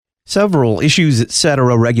Several Issues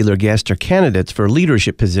Etc. regular guests are candidates for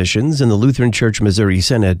leadership positions in the Lutheran Church Missouri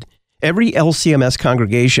Synod. Every LCMS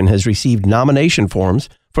congregation has received nomination forms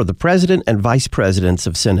for the president and vice presidents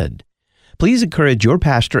of Synod. Please encourage your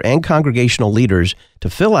pastor and congregational leaders to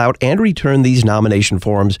fill out and return these nomination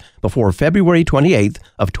forms before February 28th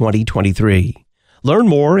of 2023. Learn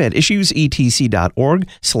more at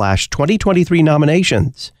issuesetc.org/2023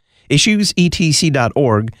 nominations.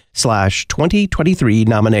 issuesetc.org/2023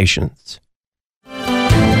 nominations.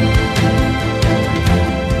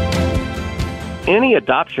 Any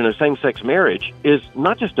adoption of same-sex marriage is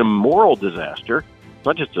not just a moral disaster, it's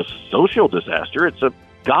not just a social disaster, it's a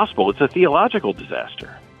gospel, it's a theological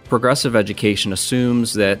disaster. Progressive education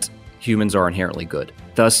assumes that humans are inherently good.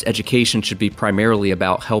 Thus, education should be primarily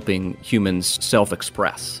about helping humans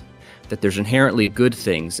self-express, that there's inherently good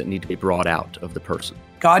things that need to be brought out of the person.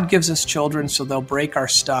 God gives us children so they'll break our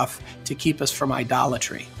stuff to keep us from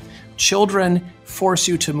idolatry. Children force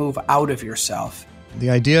you to move out of yourself.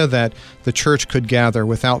 The idea that the church could gather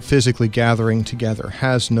without physically gathering together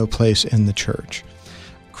has no place in the church.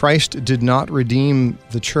 Christ did not redeem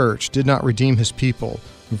the church, did not redeem his people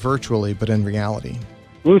virtually, but in reality.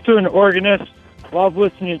 Lutheran organists love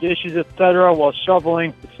listening to Issues Etc. while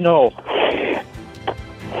shoveling snow.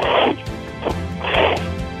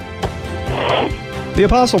 The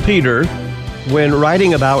Apostle Peter, when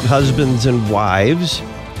writing about husbands and wives,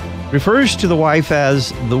 refers to the wife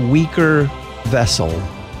as the weaker vessel.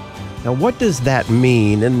 Now, what does that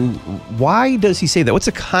mean, and why does he say that? What's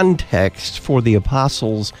the context for the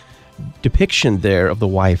apostle's depiction there of the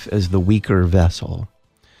wife as the weaker vessel?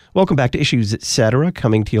 Welcome back to Issues Etc.,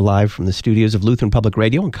 coming to you live from the studios of Lutheran Public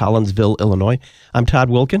Radio in Collinsville, Illinois. I'm Todd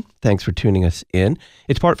Wilkin. Thanks for tuning us in.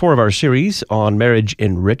 It's part 4 of our series on marriage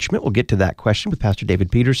enrichment. We'll get to that question with Pastor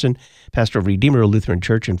David Peterson, pastor of Redeemer Lutheran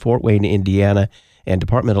Church in Fort Wayne, Indiana, and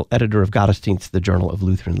departmental editor of Gottesdienst, the Journal of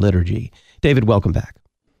Lutheran Liturgy. David, welcome back.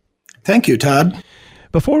 Thank you, Todd.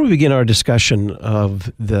 Before we begin our discussion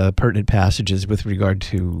of the pertinent passages with regard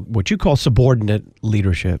to what you call subordinate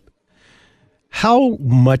leadership, how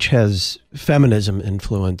much has feminism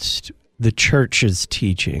influenced the church's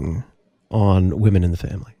teaching on women in the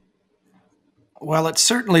family? Well, it's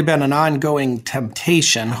certainly been an ongoing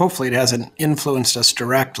temptation. Hopefully it hasn't influenced us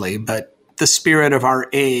directly, but the spirit of our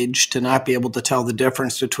age to not be able to tell the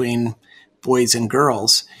difference between boys and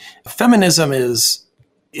girls. Feminism is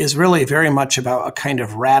really very much about a kind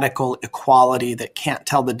of radical equality that can't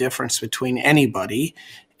tell the difference between anybody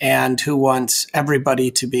and who wants everybody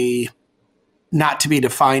to be not to be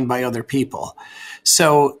defined by other people.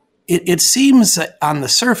 So it seems on the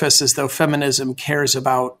surface as though feminism cares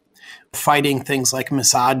about fighting things like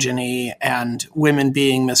misogyny and women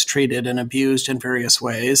being mistreated and abused in various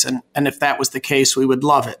ways. And if that was the case, we would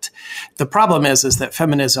love it. The problem is that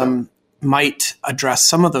feminism might address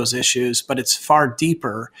some of those issues, but it's far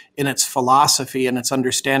deeper in its philosophy and its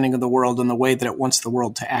understanding of the world and the way that it wants the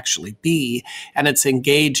world to actually be. And it's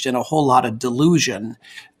engaged in a whole lot of delusion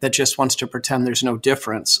that just wants to pretend there's no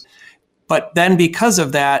difference. But then because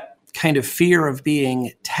of that kind of fear of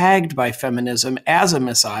being tagged by feminism as a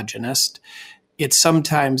misogynist, it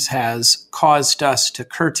sometimes has caused us to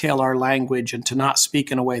curtail our language and to not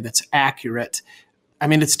speak in a way that's accurate. I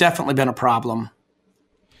mean, it's definitely been a problem.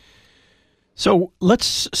 So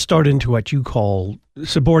let's start into what you call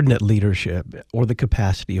subordinate leadership or the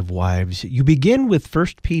capacity of wives. You begin with 1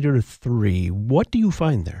 Peter 3. What do you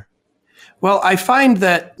find there? Well, I find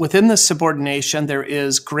that within the subordination, there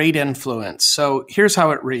is great influence. So here's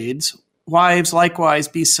how it reads. Wives, likewise,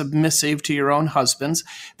 be submissive to your own husbands.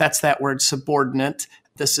 That's that word subordinate.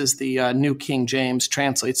 This is the New King James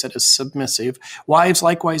translates it as submissive. Wives,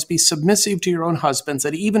 likewise, be submissive to your own husbands,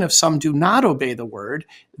 that even if some do not obey the word,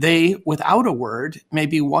 they, without a word, may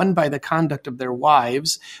be won by the conduct of their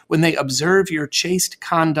wives when they observe your chaste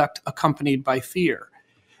conduct accompanied by fear.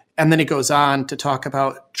 And then he goes on to talk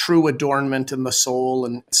about true adornment in the soul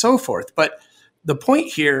and so forth. But the point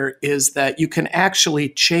here is that you can actually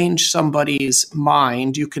change somebody's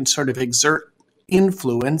mind. You can sort of exert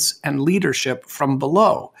influence and leadership from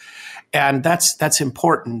below. And that's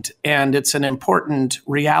important. And it's an important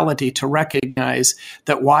reality to recognize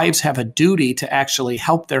that wives have a duty to actually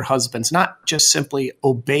help their husbands, not just simply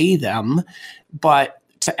obey them, but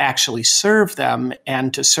to actually serve them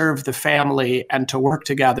and to serve the family and to work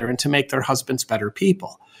together and to make their husbands better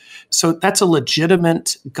people. So that's a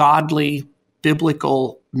legitimate, godly,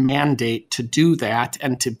 biblical mandate to do that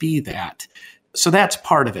and to be that. So that's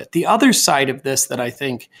part of it. The other side of this that I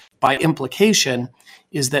think by implication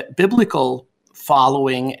is that biblical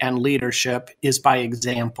following and leadership is by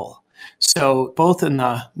example. So both in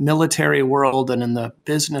the military world and in the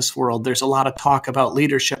business world, there's a lot of talk about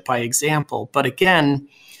leadership by example. But again,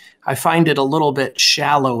 I find it a little bit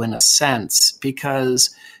shallow in a sense,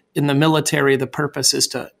 because in the military, the purpose is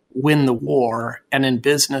to win the war, and in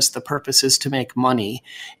business, the purpose is to make money,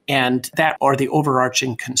 and that are the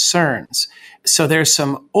overarching concerns. So there's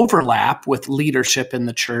some overlap with leadership in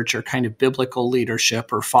the church, or kind of biblical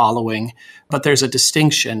leadership or following, but there's a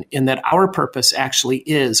distinction in that our purpose actually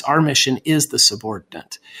is, our mission is the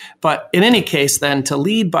subordinate. But in any case, then, to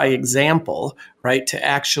lead by example, right, to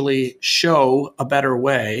actually show a better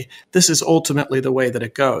way, this is ultimately the way that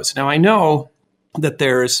it goes. Now, I know that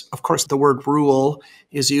there's, of course, the word rule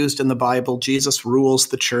is used in the Bible. Jesus rules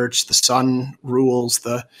the church, the Son rules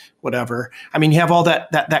the whatever. I mean, you have all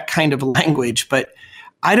that kind of language, but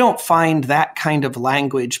I don't find that kind of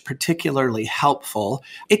language particularly helpful.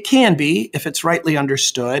 It can be if it's rightly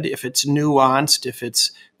understood, if it's nuanced, if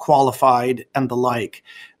it's qualified and the like.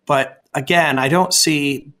 But again, I don't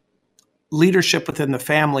see leadership within the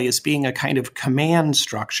family as being a kind of command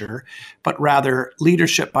structure, but rather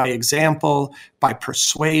leadership by example, by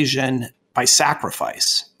persuasion, by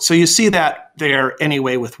sacrifice. So you see that there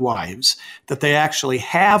anyway with wives, that they actually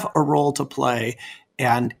have a role to play,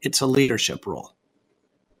 and it's a leadership role.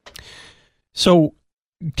 So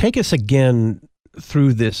take us again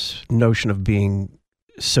through this notion of being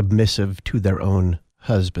submissive to their own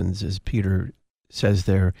husbands, as Peter says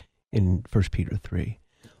there in 1 Peter 3.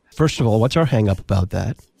 First of all, what's our hang-up about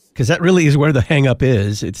that? Because that really is where the hang-up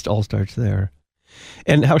is. It all starts there.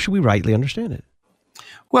 And how should we rightly understand it?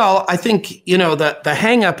 Well, I think, the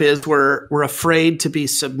hang-up is we're afraid to be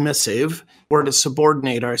submissive or to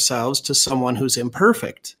subordinate ourselves to someone who's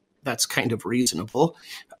imperfect. That's kind of reasonable.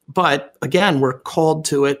 But again, we're called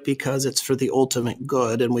to it because it's for the ultimate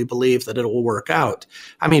good, and we believe that it will work out.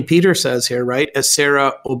 I mean, Peter says here, right, as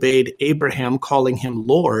Sarah obeyed Abraham, calling him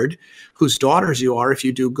Lord, whose daughters you are if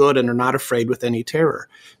you do good and are not afraid with any terror.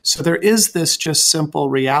 So there is this just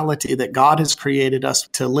simple reality that God has created us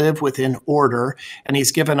to live within order, and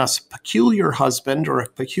he's given us a peculiar husband or a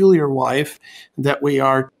peculiar wife that we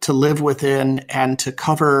are to live within and to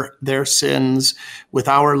cover their sins with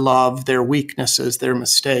our love, their weaknesses, their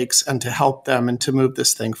mistakes, and to help them and to move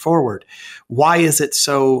this thing forward. Why is it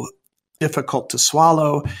so difficult to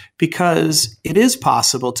swallow? Because it is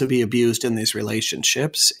possible to be abused in these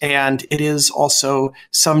relationships, and it is also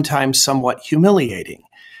sometimes somewhat humiliating.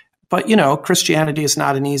 But, Christianity is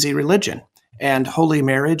not an easy religion, and holy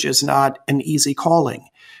marriage is not an easy calling.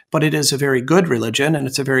 But it is a very good religion, and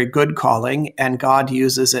it's a very good calling, and God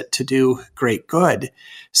uses it to do great good.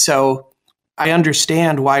 So I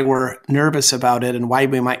understand why we're nervous about it and why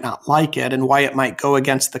we might not like it and why it might go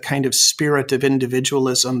against the kind of spirit of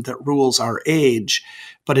individualism that rules our age.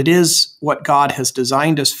 But it is what God has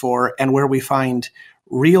designed us for, and where we find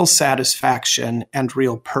real satisfaction and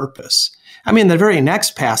real purpose. I mean, the very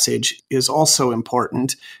next passage is also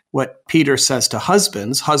important. What Peter says to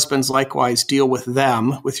husbands, husbands likewise deal with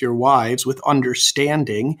them, with your wives, with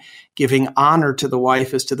understanding, giving honor to the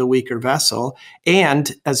wife as to the weaker vessel,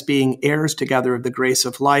 and as being heirs together of the grace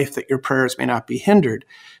of life, that your prayers may not be hindered.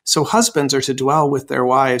 So husbands are to dwell with their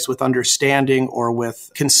wives with understanding or with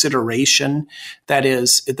consideration. That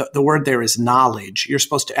is, the word there is knowledge. You're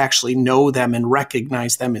supposed to actually know them and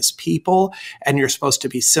recognize them as people, and you're supposed to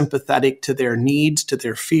be sympathetic to their needs, to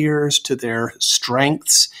their fears, to their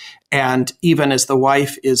strengths. And even as the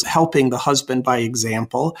wife is helping the husband by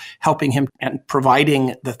example, helping him and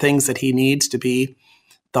providing the things that he needs to be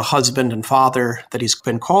the husband and father that he's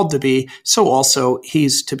been called to be, so also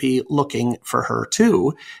he's to be looking for her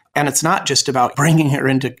too. And it's not just about bringing her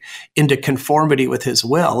into conformity with his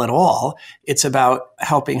will at all. It's about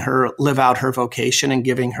helping her live out her vocation and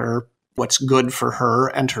giving her what's good for her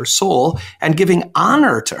and her soul, and giving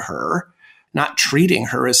honor to her, not treating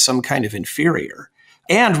her as some kind of inferior,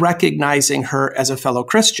 and recognizing her as a fellow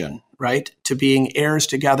Christian, right? To being heirs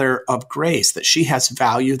together of grace, that she has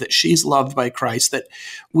value, that she's loved by Christ, that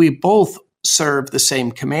we both serve the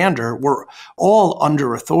same commander. We're all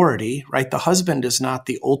under authority, right? The husband is not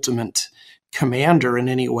the ultimate commander in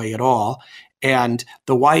any way at all. And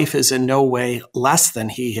the wife is in no way less than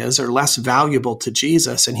he is or less valuable to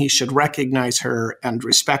Jesus. And he should recognize her and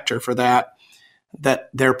respect her for that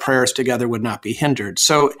their prayers together would not be hindered.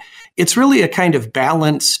 So it's really a kind of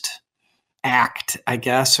balanced act, I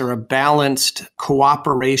guess, or a balanced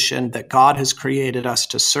cooperation that God has created us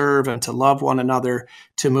to serve and to love one another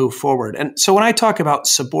to move forward. And so when I talk about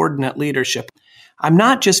subordinate leadership, I'm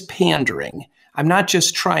not just pandering. I'm not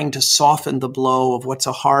just trying to soften the blow of what's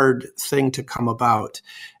a hard thing to come about.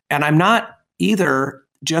 And I'm not either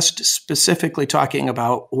just specifically talking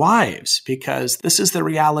about wives, because this is the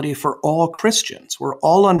reality for all Christians. We're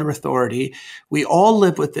all under authority. We all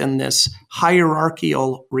live within this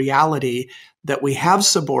hierarchical reality that we have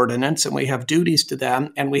subordinates and we have duties to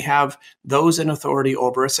them, and we have those in authority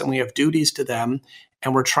over us and we have duties to them.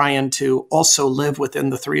 And we're trying to also live within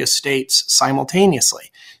the three estates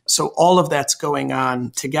simultaneously. So all of that's going on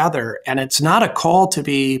together. And it's not a call to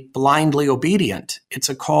be blindly obedient. It's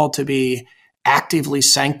a call to be actively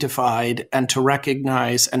sanctified and to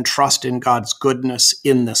recognize and trust in God's goodness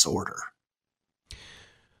in this order.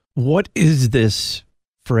 What is this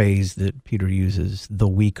phrase that Peter uses, the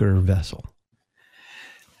weaker vessel?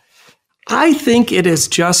 I think it is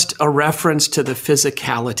just a reference to the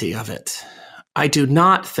physicality of it. I do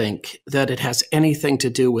not think that it has anything to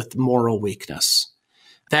do with moral weakness.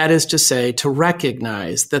 That is to say, to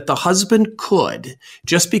recognize that the husband could,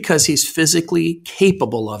 just because he's physically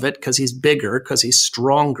capable of it, because he's bigger, because he's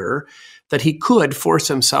stronger, that he could force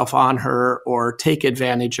himself on her or take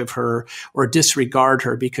advantage of her or disregard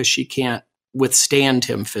her because she can't withstand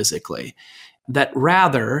him physically. That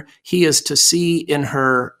rather, he is to see in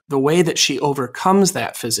her the way that she overcomes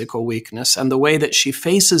that physical weakness and the way that she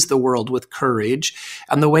faces the world with courage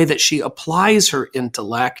and the way that she applies her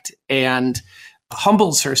intellect and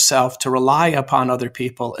humbles herself to rely upon other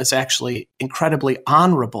people is actually incredibly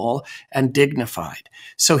honorable and dignified.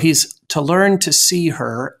 So he's to learn to see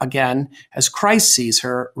her, again, as Christ sees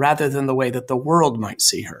her, rather than the way that the world might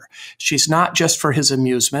see her. She's not just for his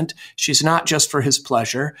amusement. She's not just for his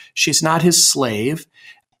pleasure. She's not his slave.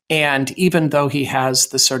 And even though he has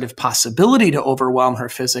the sort of possibility to overwhelm her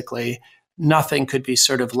physically, nothing could be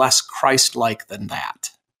sort of less Christ-like than that.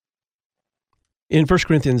 In 1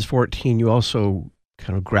 Corinthians 14, you also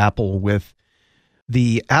kind of grapple with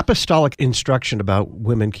the apostolic instruction about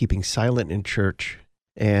women keeping silent in church,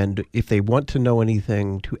 and if they want to know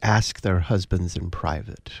anything, to ask their husbands in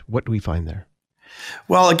private. What do we find there?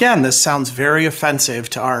 Well, again, this sounds very offensive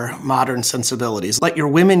to our modern sensibilities. Let your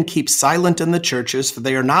women keep silent in the churches, for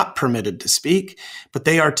they are not permitted to speak, but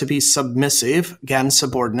they are to be submissive, again,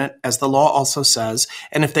 subordinate, as the law also says.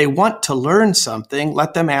 And if they want to learn something,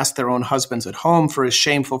 let them ask their own husbands at home, for it is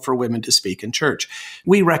shameful for women to speak in church.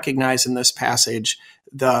 We recognize in this passage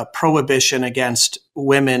the prohibition against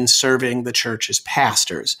women serving the church as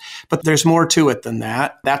pastors. But there's more to it than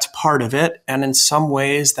that. That's part of it. And in some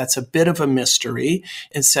ways, that's a bit of a mystery.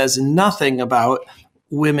 It says nothing about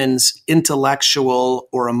women's intellectual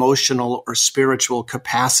or emotional or spiritual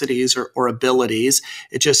capacities or abilities.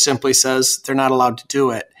 It just simply says they're not allowed to do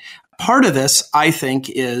it. Part of this, I think,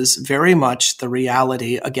 is very much the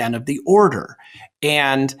reality, again, of the order.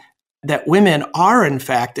 And that women are, in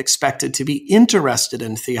fact, expected to be interested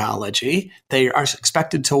in theology. They are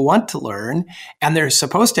expected to want to learn, and they're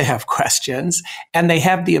supposed to have questions, and they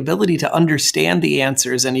have the ability to understand the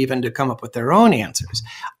answers and even to come up with their own answers.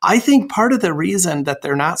 I think part of the reason that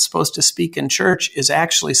they're not supposed to speak in church is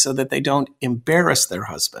actually so that they don't embarrass their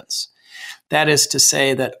husbands. That is to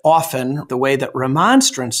say that often the way that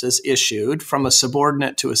remonstrance is issued from a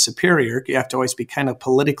subordinate to a superior, you have to always be kind of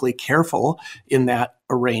politically careful in that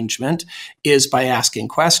arrangement, is by asking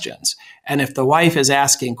questions. And if the wife is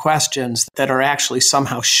asking questions that are actually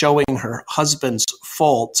somehow showing her husband's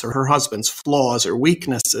faults or her husband's flaws or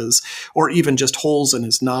weaknesses, or even just holes in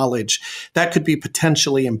his knowledge, that could be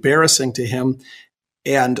potentially embarrassing to him.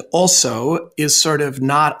 And also is sort of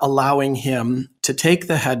not allowing him to take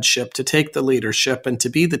the headship, to take the leadership, and to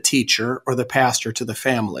be the teacher or the pastor to the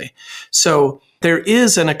family. So there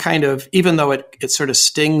is in a kind of, even though it sort of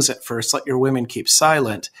stings at first, let your women keep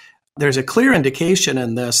silent, there's a clear indication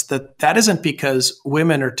in this that isn't because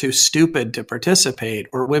women are too stupid to participate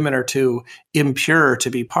or women are too impure to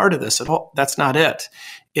be part of this at all. That's not it.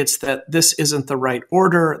 It's that this isn't the right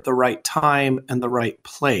order, the right time, and the right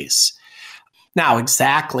place. Now,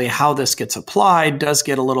 exactly how this gets applied does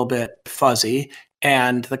get a little bit fuzzy,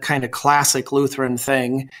 and the kind of classic Lutheran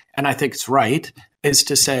thing, and I think it's right, is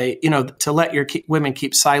to say, to let your women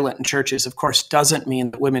keep silent in churches, of course, doesn't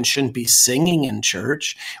mean that women shouldn't be singing in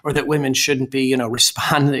church or that women shouldn't be,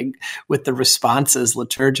 responding with the responses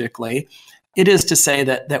liturgically. It is to say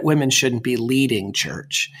that women shouldn't be leading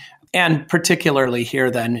church. And particularly here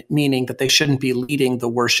then, meaning that they shouldn't be leading the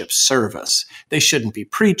worship service. They shouldn't be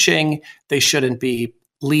preaching. They shouldn't be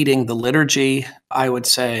leading the liturgy, I would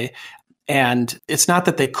say. And it's not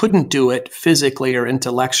that they couldn't do it physically or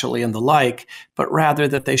intellectually and the like, but rather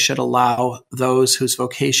that they should allow those whose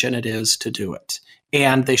vocation it is to do it.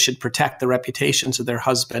 And they should protect the reputations of their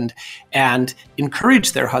husband and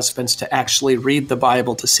encourage their husbands to actually read the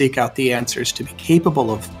Bible, to seek out the answers, to be capable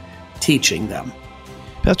of teaching them.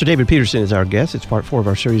 Pastor David Peterson is our guest. It's part 4 of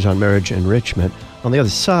our series on marriage enrichment. On the other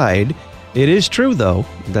side, it is true, though,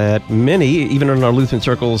 that many, even in our Lutheran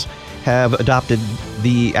circles, have adopted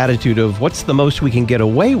the attitude of what's the most we can get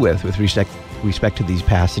away with respect to these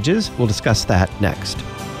passages. We'll discuss that next.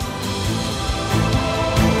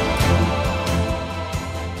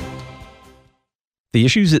 The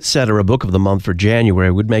Issues Etc. Book of the Month for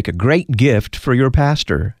January would make a great gift for your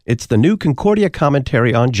pastor. It's the new Concordia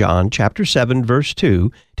commentary on John, chapter 7, verse 2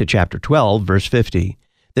 to chapter 12, verse 50.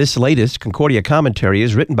 This latest Concordia commentary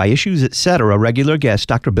is written by Issues Etc. regular guest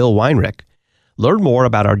Dr. Bill Weinrich. Learn more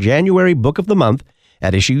about our January Book of the Month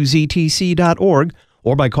at issuesetc.org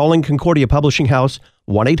or by calling Concordia Publishing House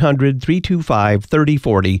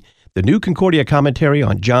 1-800-325-3040. The new Concordia commentary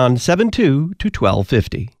on John 7:2 to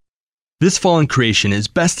 12:50. This fallen creation is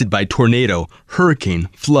bested by tornado, hurricane,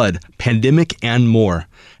 flood, pandemic, and more.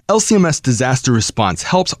 LCMS Disaster Response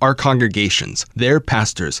helps our congregations, their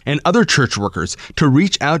pastors, and other church workers to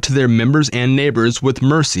reach out to their members and neighbors with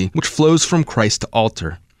mercy which flows from Christ to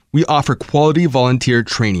altar. We offer quality volunteer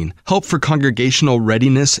training, help for congregational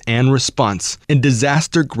readiness and response, and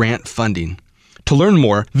disaster grant funding. To learn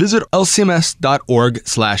more, visit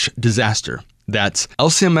lcms.org/disaster. That's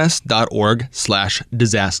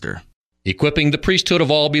lcms.org/disaster. Equipping the priesthood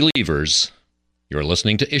of all believers. You're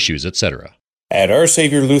listening to Issues, Etc. At Our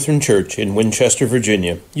Savior Lutheran Church in Winchester,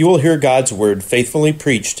 Virginia, you will hear God's Word faithfully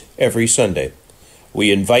preached every Sunday.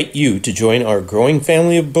 We invite you to join our growing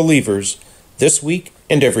family of believers this week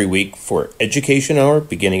and every week for Education Hour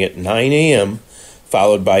beginning at 9 a.m.,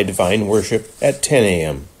 followed by Divine Worship at 10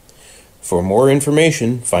 a.m. For more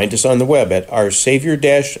information, find us on the web at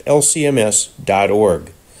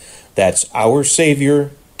oursavior-lcms.org. That's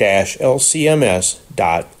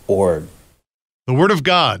oursavior-lcms.org. The Word of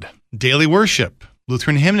God, daily worship,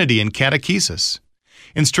 Lutheran hymnody and catechesis,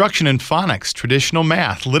 instruction in phonics, traditional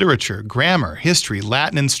math, literature, grammar, history,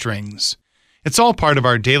 Latin, and strings. It's all part of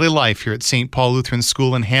our daily life here at St. Paul Lutheran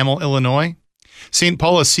School in Hamel, Illinois. St.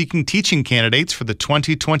 Paul is seeking teaching candidates for the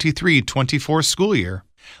 2023-24 school year.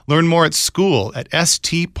 Learn more at school at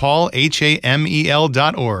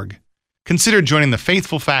stpaulhamel.org. Consider joining the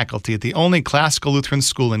faithful faculty at the only classical Lutheran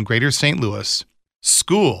school in Greater St. Louis.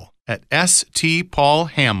 School at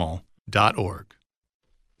stpaulhamel.org.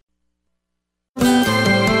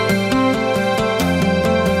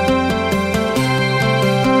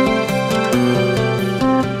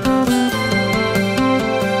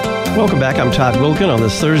 Welcome back. I'm Todd Wilkin. On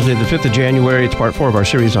this Thursday, the 5th of January, it's part 4 of our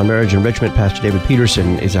series on marriage enrichment. Pastor David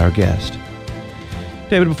Peterson is our guest.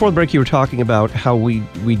 David, before the break, you were talking about how we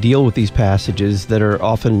deal with these passages that are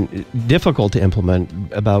often difficult to implement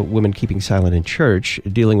about women keeping silent in church,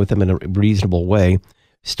 dealing with them in a reasonable way,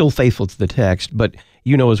 still faithful to the text. But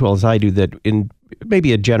you know as well as I do that in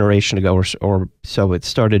maybe a generation ago or so, it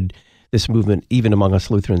started this movement, even among us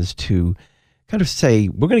Lutherans, to kind of say,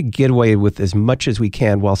 we're going to get away with as much as we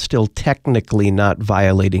can while still technically not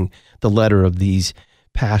violating the letter of these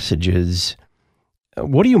passages.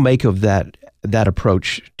 What do you make of that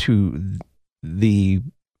approach to the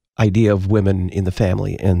idea of women in the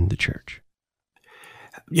family and the church?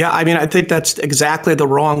 Yeah, I mean, I think that's exactly the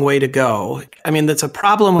wrong way to go. I mean, that's a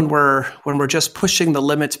problem when we're just pushing the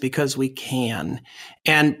limits because we can.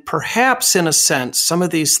 And perhaps in a sense, some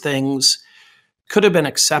of these things could have been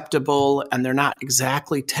acceptable and they're not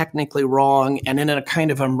exactly technically wrong. And in a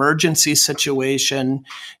kind of emergency situation,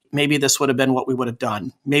 maybe this would have been what we would have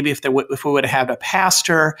done. Maybe if we would have had a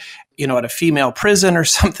pastor, at a female prison or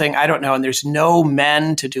something, I don't know, and there's no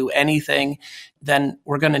men to do anything, then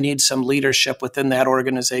we're going to need some leadership within that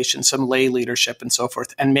organization, some lay leadership and so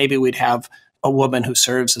forth. And maybe we'd have a woman who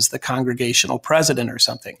serves as the congregational president or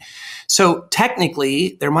something. So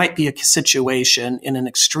technically, there might be a situation in an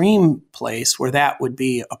extreme place where that would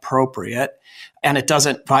be appropriate and it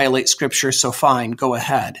doesn't violate scripture, so fine, go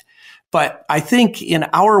ahead. But I think in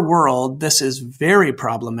our world, this is very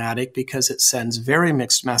problematic because it sends very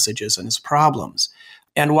mixed messages and has problems.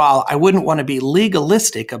 And while I wouldn't want to be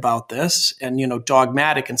legalistic about this and,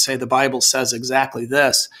 dogmatic and say the Bible says exactly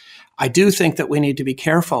this, I do think that we need to be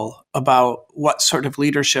careful about what sort of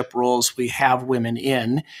leadership roles we have women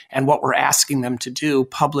in and what we're asking them to do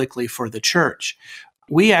publicly for the church.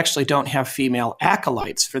 We actually don't have female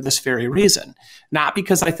acolytes for this very reason. Not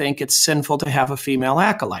because I think it's sinful to have a female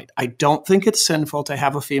acolyte. I don't think it's sinful to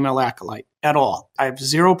have a female acolyte at all. I have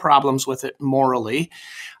zero problems with it morally.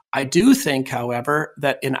 I do think, however,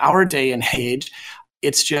 that in our day and age,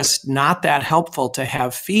 it's just not that helpful to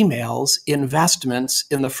have females in vestments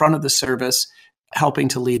in the front of the service helping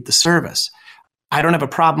to lead the service. I don't have a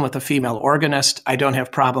problem with a female organist. I don't have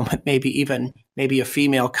a problem with maybe a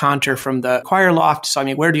female cantor from the choir loft. So, I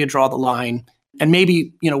mean, where do you draw the line? And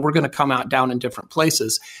maybe, we're going to come out down in different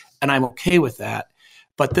places, and I'm okay with that.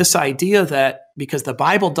 But this idea that because the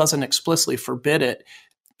Bible doesn't explicitly forbid it,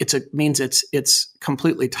 it means it's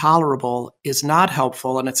completely tolerable is not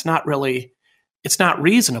helpful, and it's not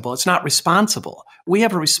reasonable. It's not responsible. We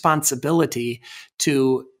have a responsibility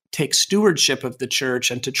to take stewardship of the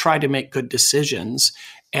church and to try to make good decisions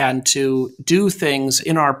and to do things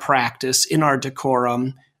in our practice, in our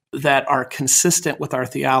decorum, that are consistent with our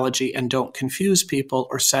theology and don't confuse people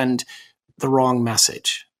or send the wrong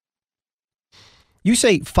message. You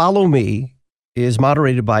say, follow me is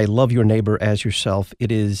moderated by love your neighbor as yourself.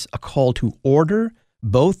 It is a call to order,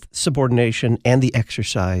 both subordination and the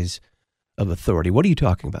exercise of authority. What are you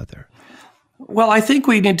talking about there? Well, I think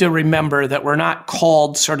we need to remember that we're not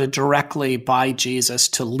called sort of directly by Jesus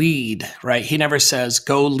to lead, right? He never says,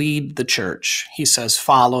 go lead the church. He says,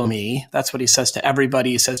 follow me. That's what he says to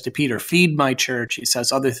everybody. He says to Peter, feed my church. He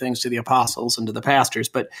says other things to the apostles and to the pastors,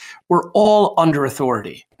 but we're all under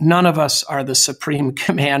authority. None of us are the supreme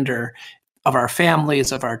commander of our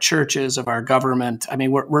families, of our churches, of our government. I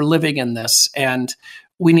mean, we're living in this, and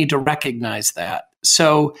we need to recognize that.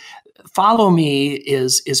 So follow me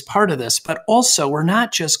is part of this, but also we're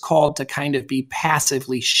not just called to kind of be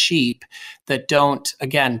passively sheep that don't,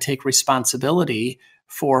 again, take responsibility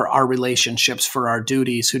for our relationships, for our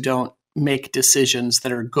duties, who don't make decisions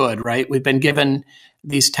that are good, right? We've been given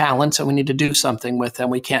these talents and we need to do something with them.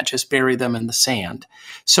 We can't just bury them in the sand.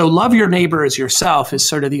 So love your neighbor as yourself is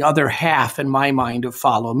sort of the other half in my mind of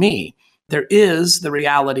follow me. There is the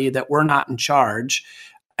reality that we're not in charge.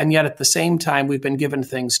 And yet at the same time, we've been given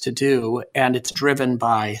things to do, and it's driven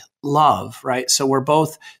by love, right? So we're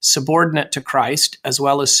both subordinate to Christ as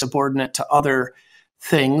well as subordinate to other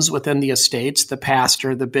things within the estates, the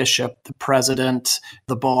pastor, the bishop, the president,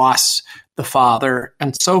 the boss, the father,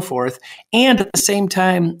 and so forth. And at the same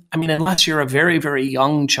time, I mean, unless you're a very, very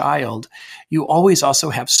young child, you always also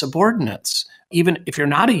have subordinates. Even if you're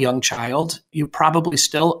not a young child, you probably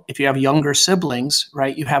still, if you have younger siblings,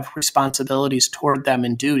 right, you have responsibilities toward them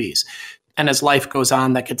and duties. And as life goes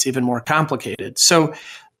on, that gets even more complicated. So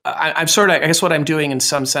I guess what I'm doing in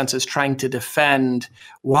some sense is trying to defend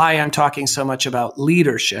why I'm talking so much about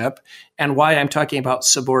leadership and why I'm talking about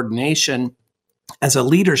subordination as a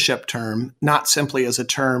leadership term, not simply as a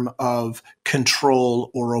term of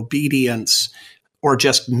control or obedience or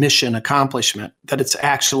just mission accomplishment, that it's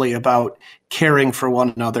actually about caring for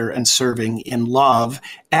one another and serving in love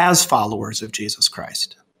as followers of Jesus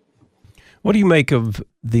Christ. What do you make of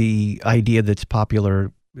the idea that's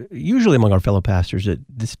popular, usually among our fellow pastors, that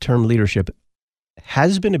this term leadership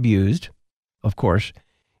has been abused, of course,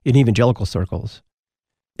 in evangelical circles,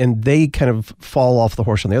 and they kind of fall off the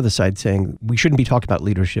horse on the other side saying we shouldn't be talking about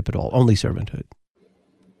leadership at all, only servanthood?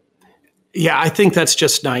 Yeah, I think that's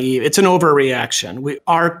just naive. It's an overreaction.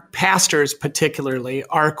 Our pastors particularly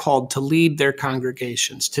are called to lead their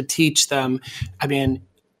congregations, to teach them. I mean,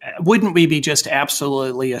 wouldn't we be just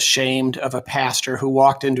absolutely ashamed of a pastor who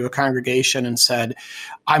walked into a congregation and said,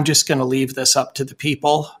 I'm just going to leave this up to the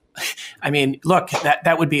people? I mean, look,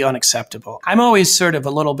 that would be unacceptable. I'm always sort of a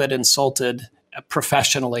little bit insulted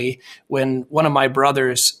professionally when one of my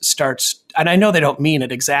brothers starts, and I know they don't mean it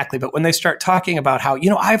exactly, but when they start talking about how,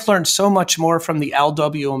 I've learned so much more from the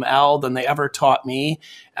LWML than they ever taught me.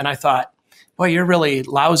 And I thought, boy, you're really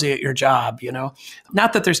lousy at your job,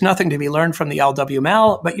 Not that there's nothing to be learned from the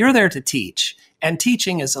LWML, but you're there to teach. And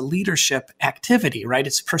teaching is a leadership activity, right?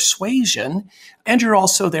 It's persuasion. And you're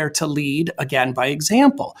also there to lead, again, by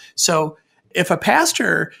example. So if a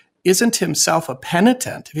pastor isn't himself a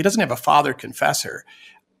penitent, if he doesn't have a father confessor,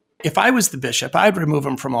 if I was the bishop, I'd remove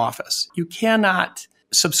him from office. You cannot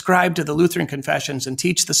subscribe to the Lutheran confessions and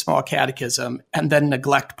teach the small catechism and then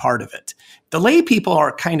neglect part of it. The lay people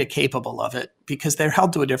are kind of capable of it because they're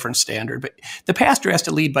held to a different standard, but the pastor has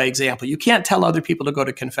to lead by example. You can't tell other people to go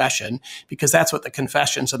to confession because that's what the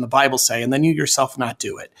confessions and the Bible say, and then you yourself not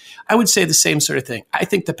do it. I would say the same sort of thing. I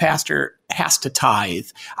think the pastor has to tithe.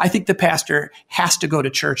 I think the pastor has to go to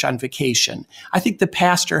church on vacation. I think the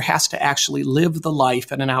pastor has to actually live the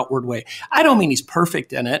life in an outward way. I don't mean he's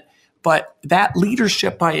perfect in it, but that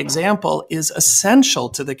leadership by example is essential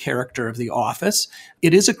to the character of the office.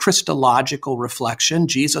 It is a Christological reflection.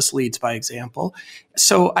 Jesus leads by example.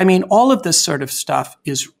 So, I mean, all of this sort of stuff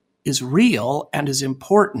is real and is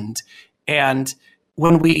important. And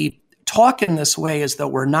when we talk in this way as though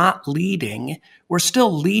we're not leading, we're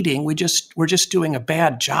still leading. We're just doing a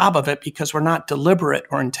bad job of it because we're not deliberate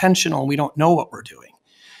or intentional and we don't know what we're doing.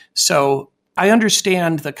 So I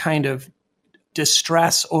understand the kind of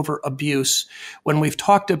distress over abuse, when we've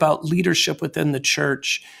talked about leadership within the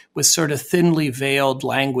church with sort of thinly veiled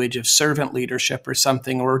language of servant leadership or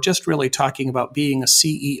something, or we're just really talking about being a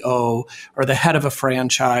CEO or the head of a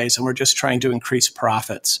franchise and we're just trying to increase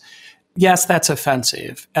profits. Yes, that's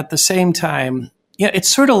offensive. At the same time, it's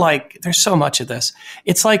sort of like there's so much of this.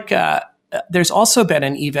 It's like there's also been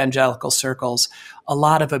in evangelical circles a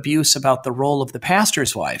lot of abuse about the role of the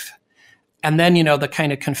pastor's wife. And then, the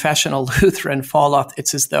kind of confessional Lutheran fall off.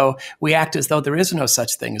 It's as though we act as though there is no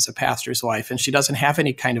such thing as a pastor's wife, and she doesn't have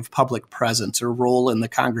any kind of public presence or role in the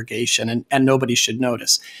congregation, and nobody should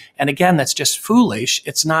notice. And again, that's just foolish.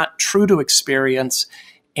 It's not true to experience,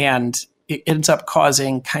 and it ends up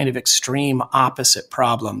causing kind of extreme opposite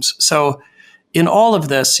problems. So in all of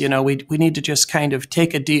this, we need to just kind of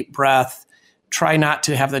take a deep breath, try not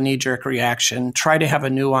to have the knee-jerk reaction, try to have a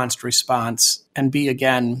nuanced response, and be,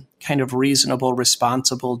 again, kind of reasonable,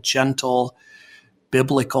 responsible, gentle,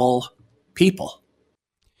 biblical people.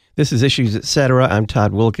 This is Issues, Etc. I'm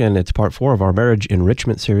Todd Wilken. It's part 4 of our Marriage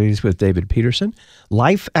Enrichment series with David Peterson.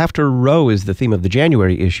 Life After Roe is the theme of the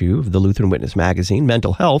January issue of the Lutheran Witness magazine.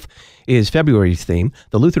 Mental health is February's theme.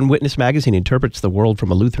 The Lutheran Witness magazine interprets the world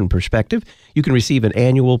from a Lutheran perspective. You can receive an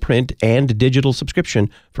annual print and digital subscription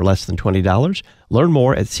for less than $20. Learn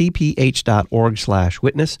more at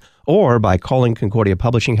cph.org/witness or by calling Concordia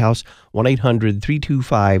Publishing House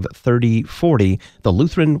 1-800-325-3040, the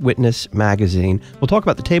Lutheran Witness magazine. We'll talk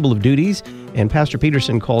about the table of duties, and Pastor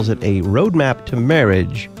Peterson calls it a roadmap to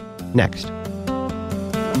marriage next.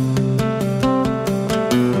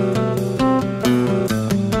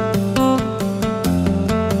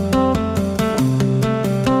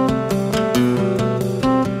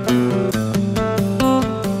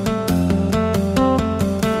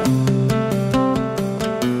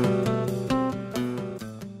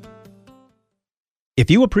 If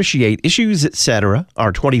you appreciate Issues, Etc.,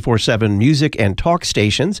 our 24/7 music and talk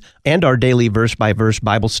stations, and our daily verse-by-verse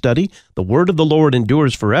Bible study, The Word of the Lord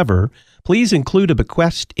Endures Forever, please include a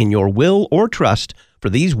bequest in your will or trust for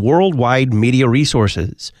these worldwide media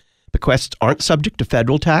resources. Bequests aren't subject to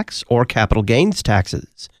federal tax or capital gains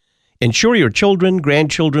taxes. Ensure your children,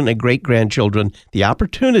 grandchildren, and great-grandchildren the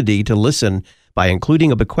opportunity to listen by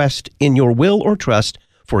including a bequest in your will or trust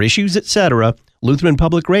for Issues, Etc., Lutheran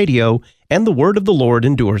Public Radio, and the Word of the Lord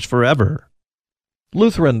Endures Forever.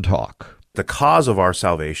 Lutheran Talk. The cause of our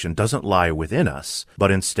salvation doesn't lie within us, but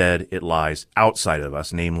instead it lies outside of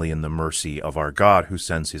us, namely in the mercy of our God who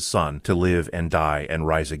sends His Son to live and die and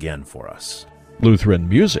rise again for us. Lutheran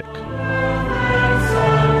Music.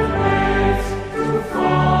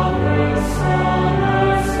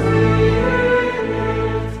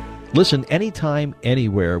 Listen anytime,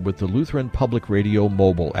 anywhere with the Lutheran Public Radio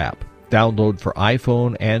mobile app. Download for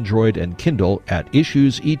iPhone, Android, and Kindle at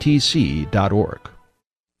issuesetc.org.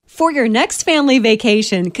 For your next family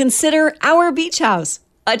vacation, consider Our Beach House,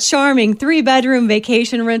 a charming 3-bedroom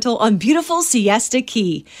vacation rental on beautiful Siesta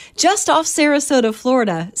Key. Just off Sarasota,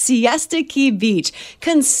 Florida, Siesta Key Beach,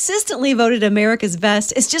 consistently voted America's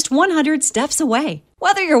best, is just 100 steps away.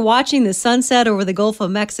 Whether you're watching the sunset over the Gulf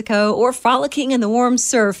of Mexico or frolicking in the warm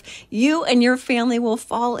surf, you and your family will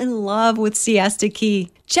fall in love with Siesta Key.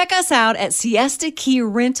 Check us out at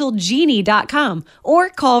siestakeyrentalgenie.com or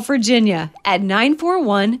call Virginia at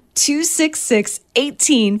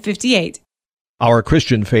 941-266-1858. Our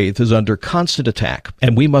Christian faith is under constant attack,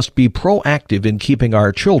 and we must be proactive in keeping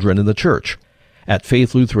our children in the church. At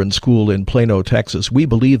Faith Lutheran School in Plano, Texas, we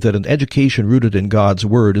believe that an education rooted in God's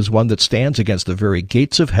Word is one that stands against the very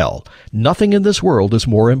gates of hell. Nothing in this world is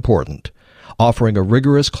more important. Offering a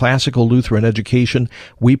rigorous classical Lutheran education,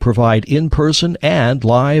 we provide in-person and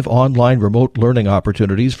live online remote learning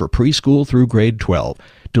opportunities for preschool through grade 12.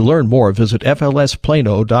 To learn more, visit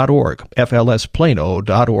flsplano.org,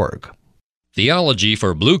 flsplano.org. Theology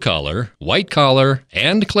for blue collar, white collar,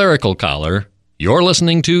 and clerical collar. You're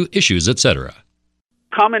listening to Issues, Etc.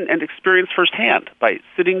 Come and experience firsthand by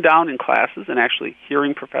sitting down in classes and actually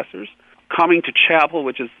hearing professors, coming to chapel,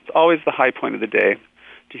 which is always the high point of the day,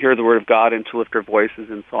 to hear the Word of God and to lift our voices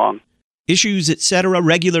in song. Issues, Etc.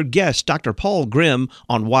 regular guest Dr. Paul Grimm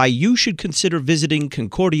on why you should consider visiting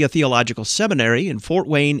Concordia Theological Seminary in Fort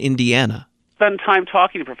Wayne, Indiana. Spend time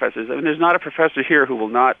talking to professors. I mean, there's not a professor here who will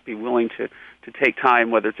not be willing to take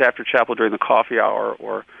time, whether it's after chapel during the coffee hour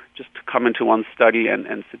or just to come into one's study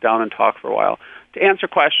and sit down and talk for a while, to answer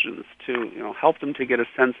questions, to help them to get a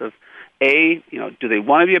sense of, A, do they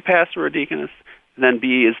want to be a pastor or a deaconess? And then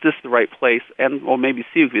B, is this the right place? And, or maybe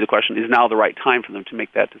C would be the question, is now the right time for them to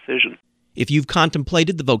make that decision? If you've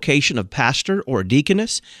contemplated the vocation of pastor or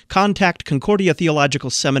deaconess, contact Concordia Theological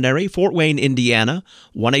Seminary, Fort Wayne, Indiana,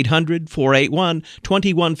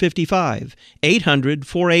 1-800-481-2155,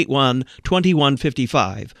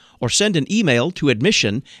 800-481-2155, or send an email to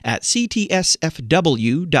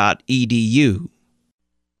admission@ctsfw.edu.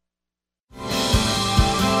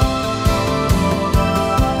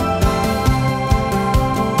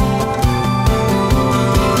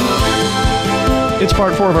 It's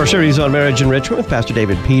part 4 of our series on marriage enrichment with Pastor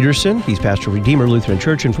David Peterson. He's pastor of Redeemer Lutheran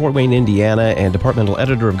Church in Fort Wayne, Indiana, and departmental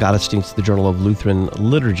editor of Gottesdienst, the Journal of Lutheran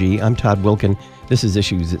Liturgy. I'm Todd Wilkin. This is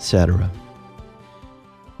Issues, Etc.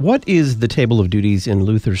 What is the table of duties in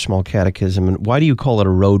Luther's Small Catechism, and why do you call it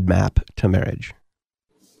a roadmap to marriage?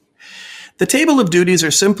 The table of duties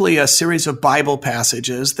are simply a series of Bible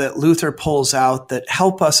passages that Luther pulls out that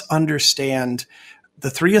help us understand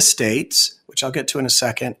the three estates, which I'll get to in a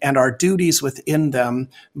second, and our duties within them,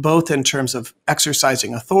 both in terms of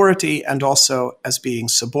exercising authority and also as being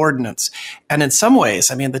subordinates. And in some ways,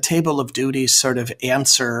 the table of duties sort of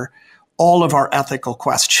answer all of our ethical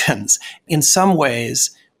questions. In some ways,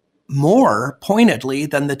 more pointedly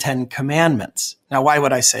than the Ten Commandments. Now, why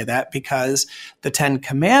would I say that? Because the Ten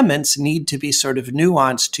Commandments need to be sort of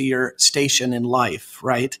nuanced to your station in life,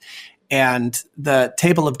 right? And the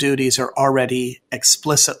table of duties are already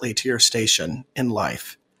explicitly to your station in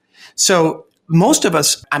life. So most of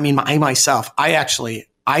us, I myself, I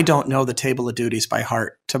don't know the table of duties by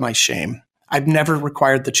heart, to my shame. I've never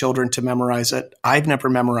required the children to memorize it. I've never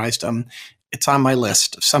memorized them. It's on my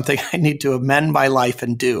list of something I need to amend my life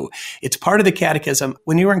and do. It's part of the catechism.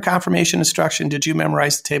 When you were in confirmation instruction, did you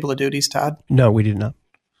memorize the table of duties, Todd? No, we did not.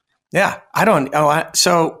 Yeah, I don't know.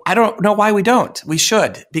 So I don't know why we don't. We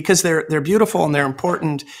should, because they're beautiful and they're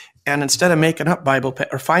important. And instead of making up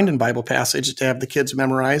or finding Bible passages to have the kids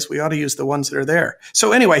memorize, we ought to use the ones that are there.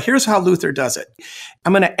 So anyway, here's how Luther does it.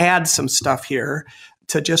 I'm going to add some stuff here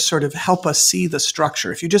to just sort of help us see the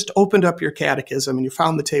structure. If you just opened up your catechism and you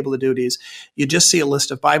found the table of duties, you just see a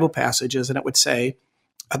list of Bible passages, and it would say,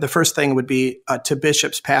 the first thing would be to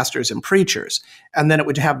bishops, pastors, and preachers. And then it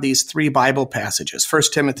would have these three Bible passages, 1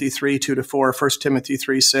 Timothy 3, 2-4, 1 Timothy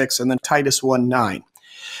 3, 6, and then Titus 1, 9.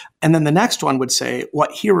 And then the next one would say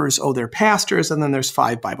what hearers owe their pastors, and then there's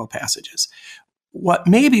 5 Bible passages. What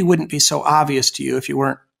maybe wouldn't be so obvious to you if you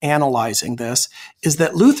weren't analyzing this is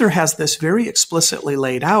that Luther has this very explicitly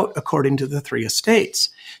laid out according to the three estates.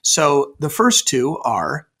 So the first two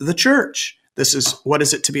are the church. This is, what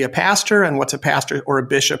is it to be a pastor, and what's a pastor or a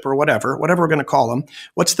bishop or whatever we're going to call them.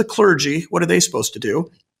 What's the clergy? What are they supposed to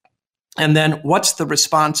do? And then what's the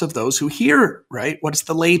response of those who hear, right? What's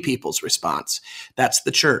the lay people's response? That's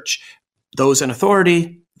the church. Those in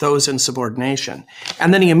authority, those in subordination.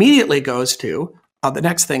 And then he immediately goes to, the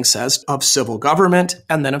next thing says, of civil government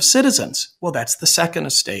and then of citizens. Well, that's the second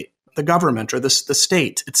estate. The government or the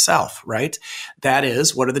state itself, right? That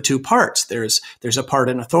is, what are the two parts? There's a part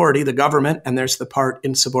in authority, the government, and there's the part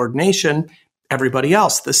in subordination, everybody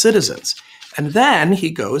else, the citizens. And then he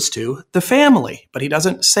goes to the family, but he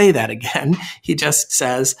doesn't say that again. He just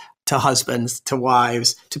says to husbands, to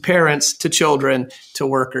wives, to parents, to children, to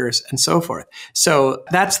workers, and so forth. So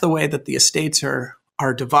that's the way that the estates are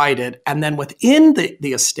divided. And then within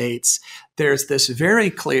the estates, there's this very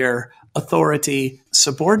clear authority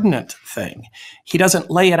subordinate thing. He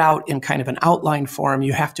doesn't lay it out in kind of an outline form.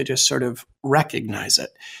 You have to just sort of recognize it.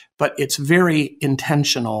 But it's very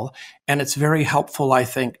intentional, and it's very helpful, I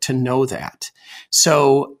think, to know that.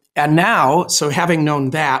 So having known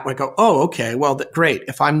that, we go, oh, okay, well, great.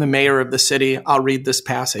 If I'm the mayor of the city, I'll read this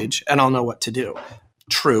passage and I'll know what to do.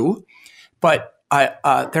 True. But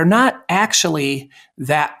they're not actually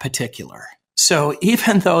that particular. So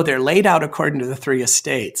even though they're laid out according to the three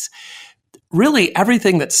estates, really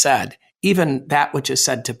everything that's said, even that which is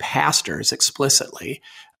said to pastors explicitly,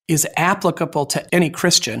 is applicable to any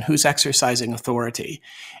Christian who's exercising authority.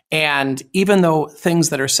 And even though things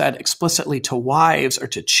that are said explicitly to wives or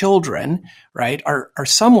to children, right, are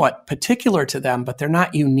somewhat particular to them, but they're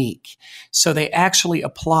not unique. So they actually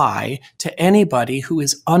apply to anybody who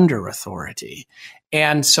is under authority.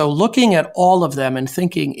 And so looking at all of them and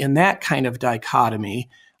thinking in that kind of dichotomy,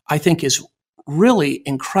 I think is really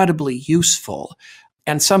incredibly useful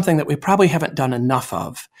and something that we probably haven't done enough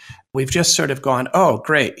of. We've just sort of gone, oh,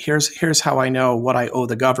 great, here's how I know what I owe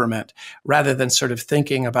the government, rather than sort of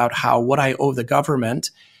thinking about how what I owe the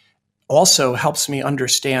government also helps me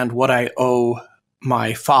understand what I owe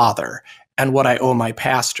my father and what I owe my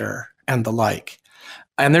pastor and the like.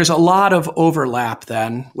 And there's a lot of overlap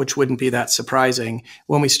then, which wouldn't be that surprising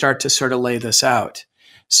when we start to sort of lay this out.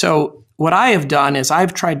 So what I have done is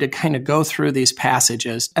I've tried to kind of go through these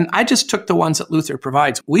passages, and I just took the ones that Luther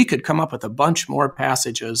provides. We could come up with a bunch more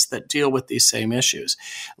passages that deal with these same issues.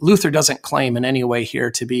 Luther doesn't claim in any way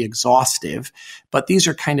here to be exhaustive, but these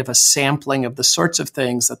are kind of a sampling of the sorts of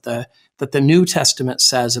things that the New Testament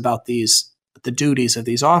says about the duties of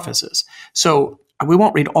these offices. So we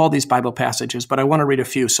won't read all these Bible passages, but I want to read a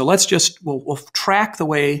few. So we'll track the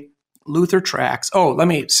way Luther tracks. Oh, let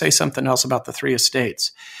me say something else about the three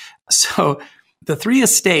estates. So the three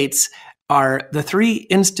estates are the three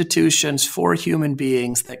institutions for human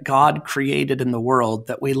beings that God created in the world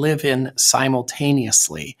that we live in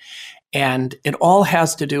simultaneously. And it all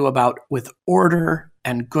has to do with order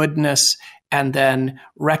and goodness, and then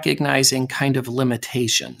recognizing kind of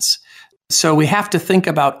limitations. So we have to think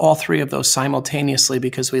about all three of those simultaneously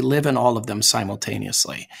because we live in all of them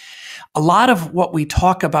simultaneously. A lot of what we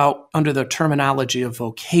talk about under the terminology of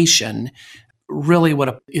vocation, really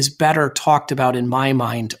what is better talked about in my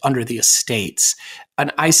mind under the estates.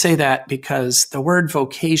 And I say that because the word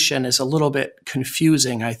vocation is a little bit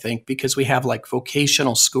confusing, I think, because we have like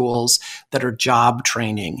vocational schools that are job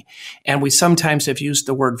training. And we sometimes have used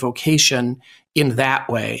the word vocation in that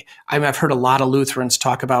way. I've heard a lot of Lutherans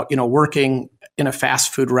talk about, working in a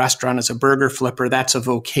fast food restaurant as a burger flipper, that's a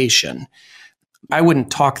vocation. I wouldn't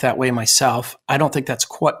talk that way myself. I don't think that's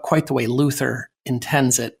quite the way Luther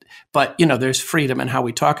intends it. But, there's freedom in how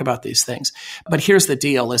we talk about these things. But here's the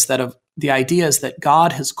deal, is that the idea is that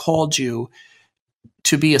God has called you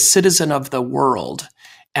to be a citizen of the world.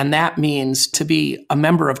 And that means to be a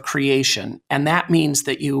member of creation. And that means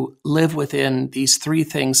that you live within these three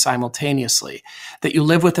things simultaneously, that you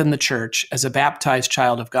live within the church as a baptized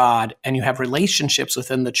child of God, and you have relationships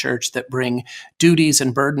within the church that bring duties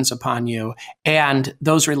and burdens upon you. And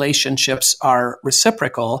those relationships are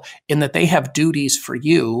reciprocal in that they have duties for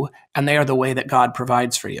you, and they are the way that God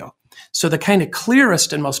provides for you. So the kind of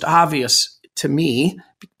clearest and most obvious to me,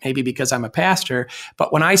 maybe because I'm a pastor,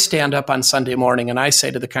 but when I stand up on Sunday morning and I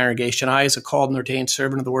say to the congregation, I, as a called and ordained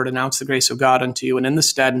servant of the word, announce the grace of God unto you, and in the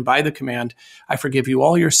stead and by the command, I forgive you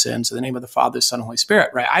all your sins in the name of the Father, Son, and Holy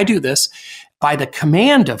Spirit, right? I do this by the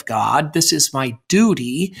command of God. This is my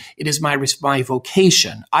duty. It is my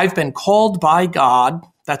vocation. I've been called by God.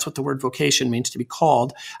 That's what the word vocation means, to be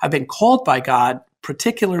called. I've been called by God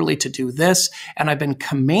particularly to do this, and I've been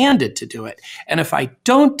commanded to do it. And if I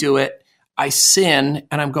don't do it, I sin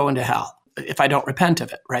and I'm going to hell if I don't repent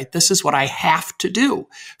of it, right? This is what I have to do.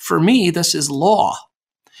 For me, this is law.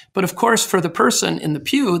 But of course, for the person in the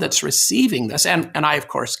pew that's receiving this, and I, of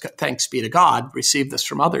course, thanks be to God, receive this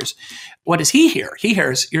from others, what does he hear? He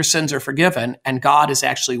hears your sins are forgiven, and God is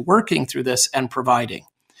actually working through this and providing.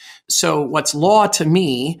 So what's law to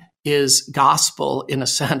me is gospel in a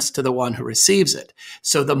sense to the one who receives it.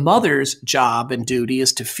 So the mother's job and duty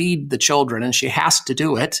is to feed the children, and she has to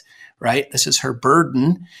do it, right? This is her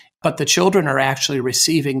burden, but the children are actually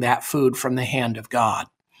receiving that food from the hand of God,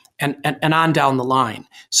 and on down the line.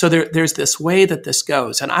 So there's this way that this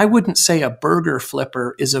goes. And I wouldn't say a burger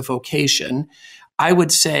flipper is a vocation. I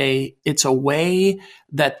would say it's a way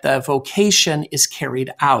that the vocation is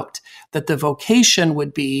carried out, that the vocation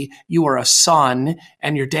would be you are a son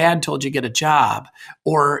and your dad told you to get a job,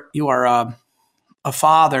 or you are a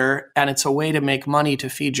father and it's a way to make money to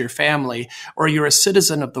feed your family, or you're a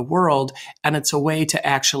citizen of the world and it's a way to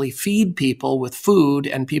actually feed people with food,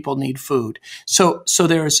 and people need food. So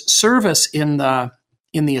there's service in the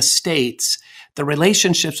estates, the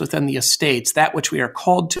relationships within the estates, that which we are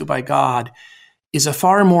called to by God, is a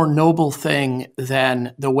far more noble thing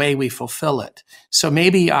than the way we fulfill it. So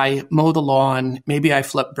maybe I mow the lawn, maybe I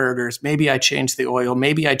flip burgers, maybe I change the oil,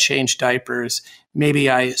 maybe I change diapers,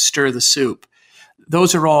 maybe I stir the soup.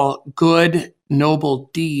 Those are all good,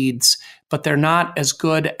 noble deeds, but they're not as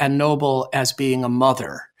good and noble as being a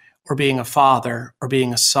mother or being a father or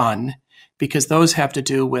being a son, because those have to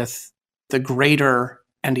do with the greater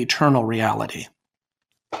and eternal reality.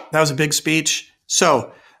 That was a big speech.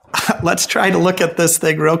 So let's try to look at this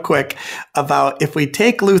thing real quick about if we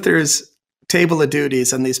take Luther's table of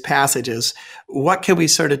duties and these passages, what can we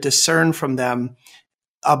sort of discern from them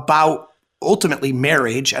about ultimately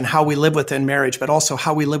marriage and how we live within marriage, but also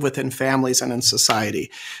how we live within families and in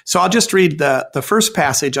society. So I'll just read the first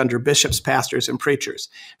passage under bishops, pastors, and preachers.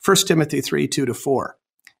 1 Timothy 3:2-4.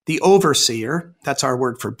 The overseer, that's our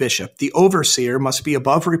word for bishop, the overseer must be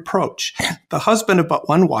above reproach, the husband of but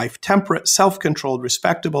one wife, temperate, self-controlled,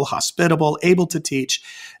 respectable, hospitable, able to teach,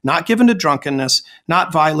 not given to drunkenness,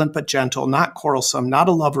 not violent but gentle, not quarrelsome, not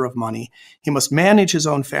a lover of money. He must manage his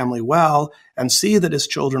own family well and see that his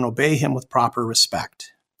children obey him with proper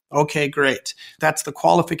respect. Okay, great. That's the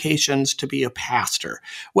qualifications to be a pastor.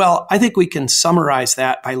 Well, I think we can summarize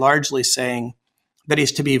that by largely saying that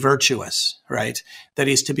he's to be virtuous, right? That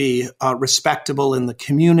he's to be respectable in the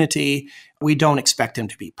community. We don't expect him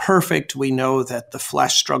to be perfect. We know that the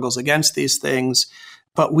flesh struggles against these things,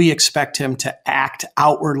 but we expect him to act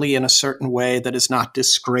outwardly in a certain way that is not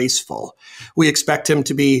disgraceful. We expect him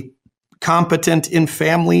to be competent in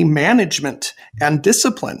family management and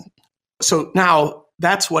discipline. So now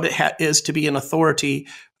that's what it is to be an authority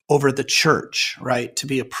over the church, right? To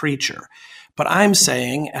be a preacher. But I'm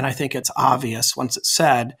saying, and I think it's obvious once it's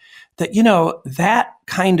said, that, that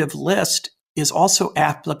kind of list is also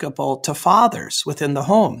applicable to fathers within the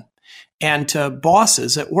home and to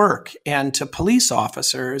bosses at work and to police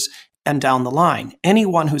officers and down the line.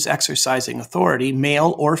 Anyone who's exercising authority,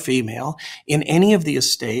 male or female, in any of the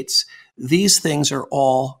estates, these things are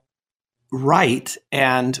all right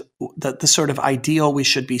and the sort of ideal we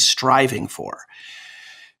should be striving for.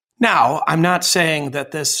 Now, I'm not saying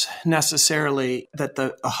that this necessarily, that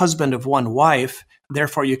a husband of one wife,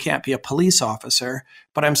 therefore you can't be a police officer,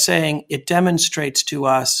 but I'm saying it demonstrates to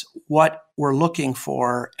us what we're looking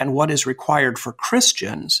for and what is required for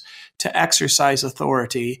Christians to exercise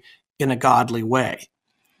authority in a godly way.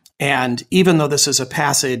 And even though this is a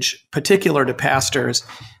passage particular to pastors,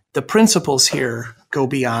 the principles here go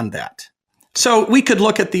beyond that. So we could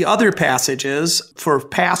look at the other passages for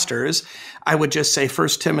pastors. I would just say 1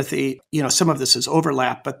 Timothy, some of this is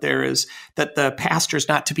overlap, but there is that the pastor is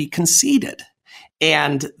not to be conceited.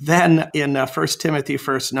 And then in 1 Timothy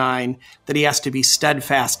verse 9, that he has to be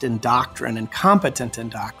steadfast in doctrine and competent in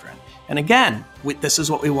doctrine. And again, this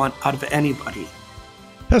is what we want out of anybody.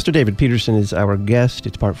 Pastor David Peterson is our guest.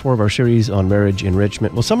 It's part 4 of our series on marriage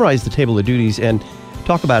enrichment. We'll summarize the table of duties and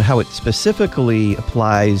talk about how it specifically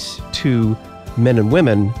applies to men and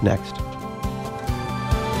women next.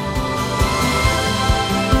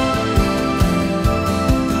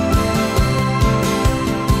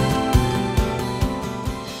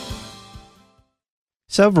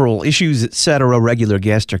 Several Issues Etc. regular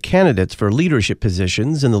guests are candidates for leadership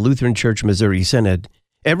positions in the Lutheran Church Missouri Synod.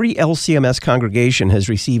 Every LCMS congregation has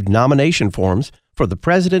received nomination forms for the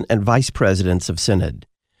president and vice presidents of Synod.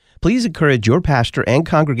 Please encourage your pastor and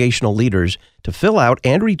congregational leaders to fill out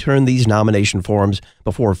and return these nomination forms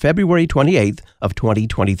before February 28th of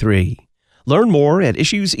 2023. Learn more at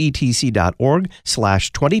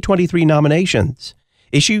issuesetc.org/2023 nominations.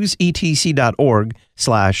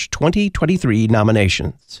 issuesetc.org/2023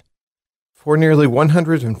 nominations. For nearly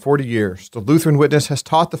 140 years, the Lutheran Witness has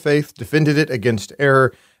taught the faith, defended it against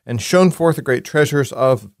error, and shown forth the great treasures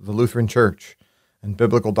of the Lutheran Church and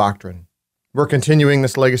biblical doctrine. We're continuing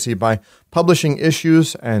this legacy by publishing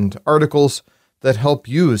issues and articles that help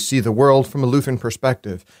you see the world from a Lutheran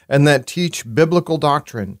perspective and that teach biblical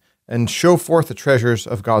doctrine and show forth the treasures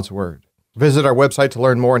of God's Word. Visit our website to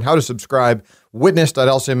learn more and how to subscribe,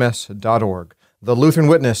 witness.lcms.org. The Lutheran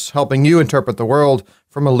Witness, helping you interpret the world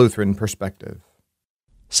from a Lutheran perspective.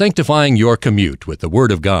 Sanctifying your commute with the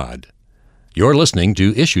Word of God. You're listening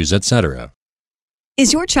to Issues Etc.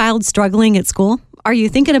 Is your child struggling at school? Are you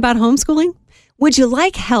thinking about homeschooling? Would you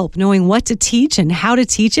like help knowing what to teach and how to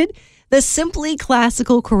teach it? The Simply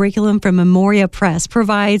Classical curriculum from Memoria Press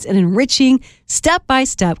provides an enriching,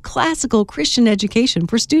 step-by-step classical Christian education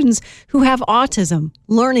for students who have autism,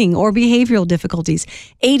 learning or behavioral difficulties,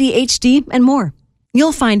 ADHD, and more.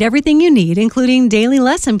 You'll find everything you need, including daily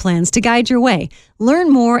lesson plans to guide your way. Learn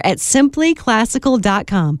more at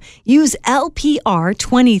simplyclassical.com. Use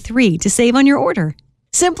LPR23 to save on your order.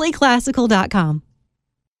 simplyclassical.com.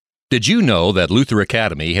 Did you know that Luther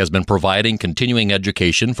Academy has been providing continuing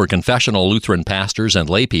education for confessional Lutheran pastors and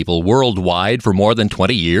laypeople worldwide for more than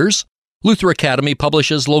 20 years? Luther Academy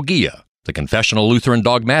publishes Logia, the Confessional Lutheran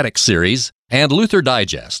Dogmatics series, and Luther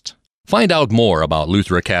Digest. Find out more about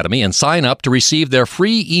Luther Academy and sign up to receive their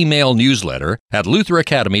free email newsletter at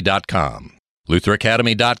lutheracademy.com.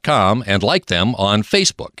 lutheracademy.com, and like them on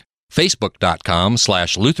Facebook,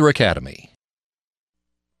 facebook.com/lutheracademy.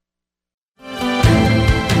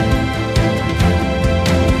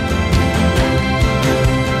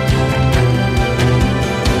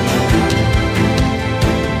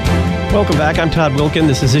 Welcome back. I'm Todd Wilkin.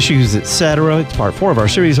 This is Issues Etc. It's part 4 of our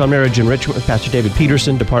series on marriage enrichment with Pastor David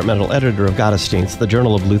Peterson, departmental editor of Gottesdienst, the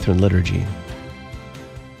Journal of Lutheran Liturgy.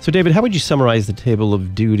 So, David, how would you summarize the table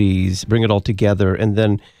of duties, bring it all together, and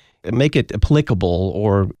then make it applicable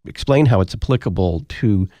or explain how it's applicable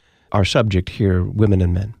to our subject here, women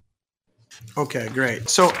and men? Okay, great.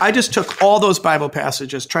 So I just took all those Bible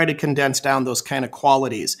passages, tried to condense down those kind of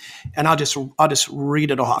qualities, and I'll just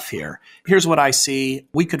read it off here. Here's what I see.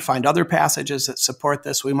 We could find other passages that support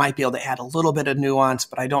this. We might be able to add a little bit of nuance,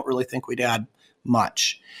 but I don't really think we'd add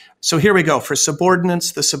much. So here we go. For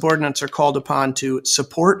subordinates, the subordinates are called upon to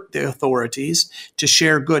support the authorities, to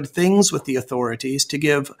share good things with the authorities, to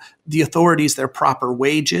give the authorities their proper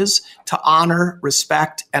wages, to honor,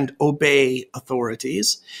 respect, and obey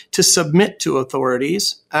authorities, to submit to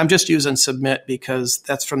authorities. I'm just using submit because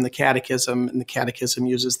that's from the Catechism, and the Catechism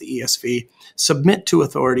uses the ESV. Submit to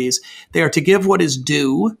authorities. They are to give what is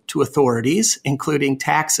due to authorities, including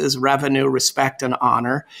taxes, revenue, respect, and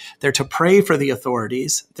honor. They're to pray for the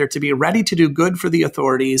authorities. They're to be ready to do good for the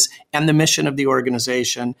authorities and the mission of the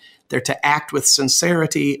organization. They're to act with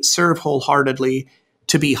sincerity, serve wholeheartedly,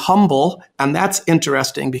 to be humble. And that's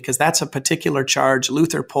interesting because that's a particular charge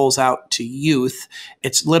Luther pulls out to youth.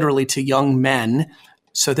 It's literally to young men.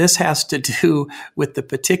 So this has to do with the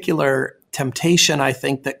particular temptation, I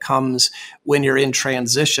think, that comes when you're in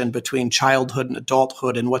transition between childhood and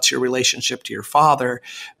adulthood and what's your relationship to your father.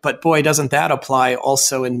 But boy, doesn't that apply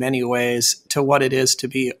also in many ways to what it is to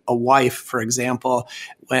be a wife, for example,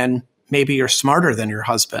 when maybe you're smarter than your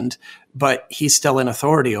husband, but he's still in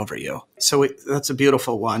authority over you. So that's a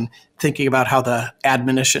beautiful one, thinking about how the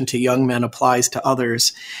admonition to young men applies to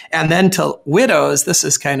others. And then to widows, this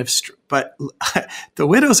is kind of, but the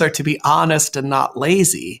widows are to be honest and not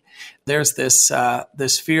lazy. There's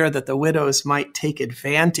this fear that the widows might take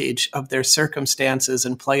advantage of their circumstances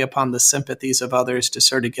and play upon the sympathies of others to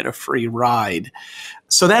sort of get a free ride.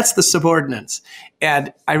 So that's the subordinates.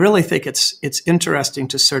 And I really think it's interesting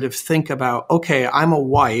to sort of think about, okay, I'm a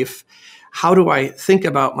wife. How do I think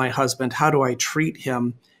about my husband? How do I treat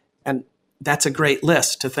him? And that's a great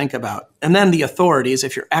list to think about. And then the authorities,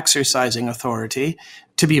 if you're exercising authority,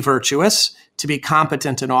 to be virtuous, to be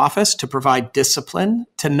competent in office, to provide discipline,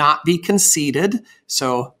 to not be conceited.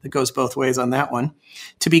 So it goes both ways on that one.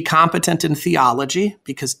 To be competent in theology,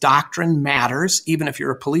 because doctrine matters. Even if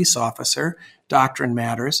you're a police officer, doctrine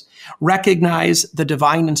matters. Recognize the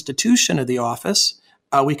divine institution of the office.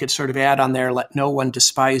 We could sort of add on there, let no one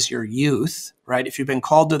despise your youth, right? If you've been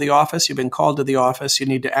called to the office, you've been called to the office. You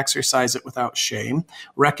need to exercise it without shame.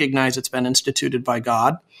 Recognize it's been instituted by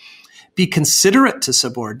God. Be considerate to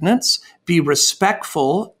subordinates. Be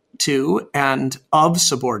respectful to and of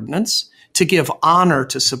subordinates. To give honor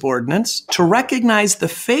to subordinates. To recognize the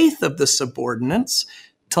faith of the subordinates.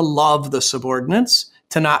 To love the subordinates.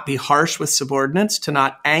 To not be harsh with subordinates. To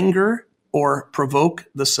not anger or provoke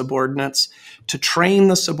the subordinates, to train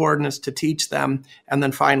the subordinates, to teach them, and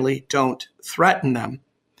then finally, don't threaten them.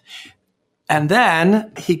 And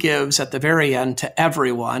then he gives at the very end to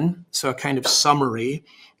everyone, so a kind of summary,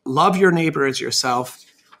 love your neighbor as yourself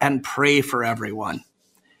and pray for everyone.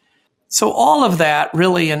 So all of that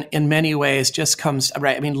really in many ways just comes,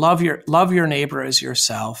 right? I mean, love your neighbor as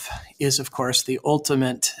yourself is, of course, the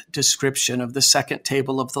ultimate description of the second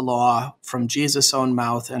table of the law from Jesus' own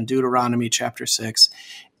mouth in Deuteronomy chapter 6.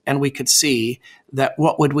 And we could see that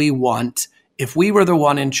what would we want if we were the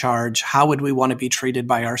one in charge? How would we want to be treated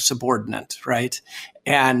by our subordinate, right?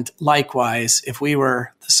 And likewise, if we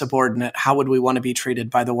were the subordinate, how would we want to be treated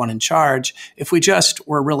by the one in charge? If we just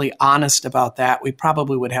were really honest about that, we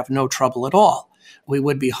probably would have no trouble at all. We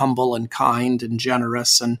would be humble and kind and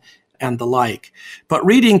generous and the like. But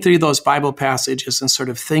reading through those Bible passages and sort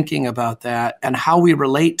of thinking about that and how we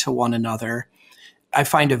relate to one another, I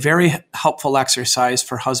find a very helpful exercise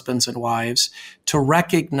for husbands and wives to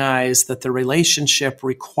recognize that the relationship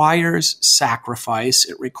requires sacrifice,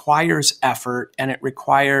 it requires effort, and it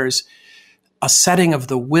requires a setting of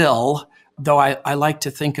the will, though I like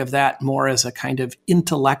to think of that more as a kind of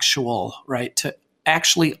intellectual, right? To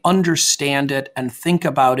actually understand it and think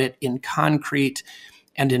about it in concrete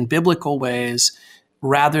and in biblical ways,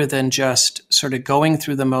 rather than just sort of going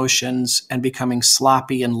through the motions and becoming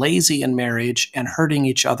sloppy and lazy in marriage and hurting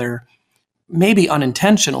each other, maybe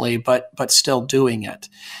unintentionally, but still doing it.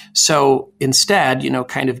 So instead,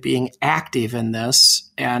 kind of being active in this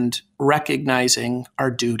and recognizing our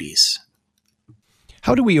duties.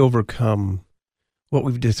 How do we overcome what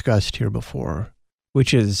we've discussed here before,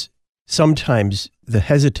 which is sometimes the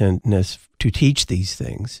hesitantness to teach these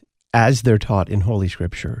things as they're taught in Holy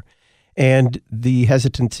Scripture, and the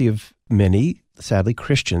hesitancy of many, sadly,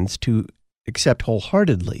 Christians to accept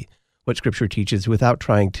wholeheartedly what Scripture teaches without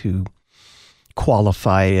trying to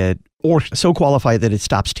qualify it or so qualify that it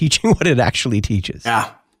stops teaching what it actually teaches?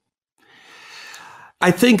 Yeah.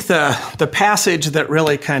 I think the passage that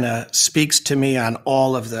really kind of speaks to me on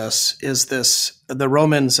all of this is the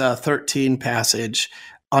Romans 13 passage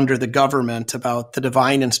under the government about the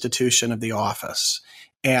divine institution of the office.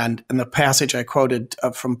 And the passage I quoted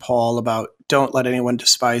from Paul about don't let anyone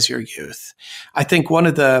despise your youth. I think one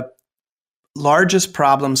of the largest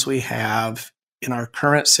problems we have in our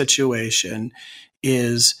current situation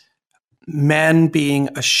is men being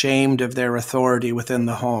ashamed of their authority within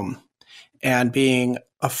the home and being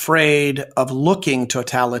afraid of looking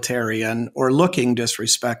totalitarian or looking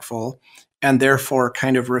disrespectful, and therefore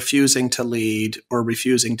kind of refusing to lead or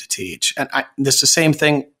refusing to teach. And this is the same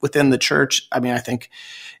thing within the church. I mean, I think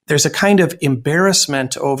there's a kind of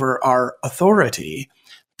embarrassment over our authority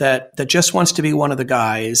that just wants to be one of the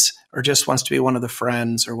guys or just wants to be one of the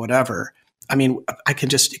friends or whatever. I mean, it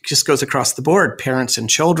just goes across the board, parents and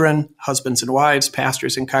children, husbands and wives,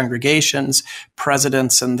 pastors and congregations,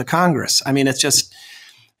 presidents and the Congress. I mean, it's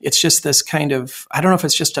just this kind of, I don't know if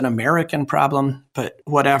it's just an American problem, but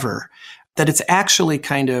whatever, that it's actually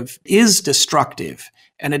kind of is destructive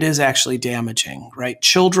and it is actually damaging, right?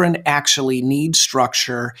 Children actually need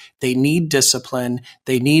structure. They need discipline.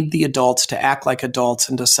 They need the adults to act like adults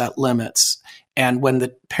and to set limits. And when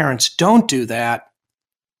the parents don't do that,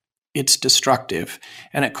 it's destructive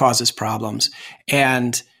and it causes problems.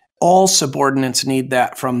 And all subordinates need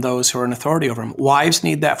that from those who are in authority over them. Wives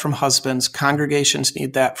need that from husbands. Congregations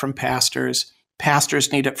need that from pastors.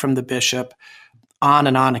 Pastors need it from the bishop. On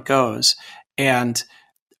and on it goes. And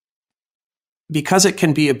because it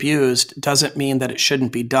can be abused doesn't mean that it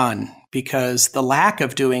shouldn't be done, because the lack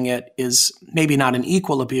of doing it is maybe not an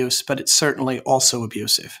equal abuse, but it's certainly also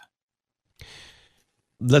abusive.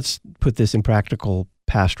 Let's put this in practical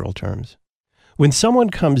pastoral terms. When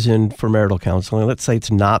someone comes in for marital counseling, let's say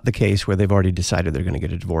it's not the case where they've already decided they're going to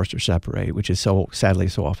get a divorce or separate, which is so sadly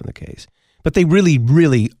so often the case, but they really,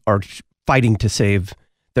 really are fighting to save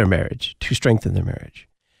their marriage, to strengthen their marriage.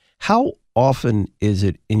 How often is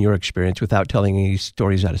it, in your experience, without telling any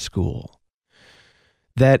stories out of school,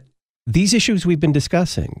 that these issues we've been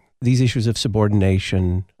discussing, these issues of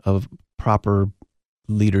subordination, of proper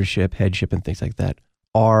leadership, headship, and things like that,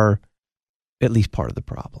 are at least part of the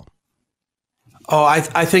problem? Oh,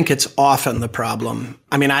 I think it's often the problem.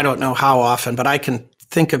 I mean, I don't know how often, but I can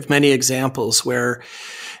think of many examples where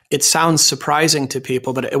it sounds surprising to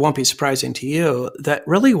people, but it won't be surprising to you, that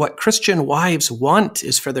really what Christian wives want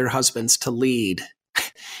is for their husbands to lead.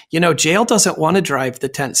 You know, Jael doesn't want to drive the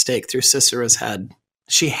tent stake through Sisera's head.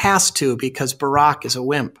 She has to, because Barak is a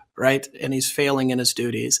wimp, right? And he's failing in his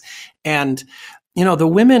duties. And, you know, the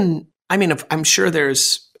women, I mean, I'm sure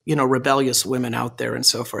there's, you know, rebellious women out there and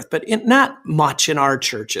so forth, but not much in our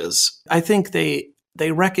churches. I think they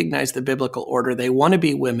recognize the biblical order. They want to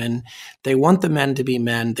be women. They want the men to be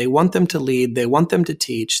men. They want them to lead. They want them to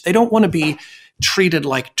teach. They don't want to be treated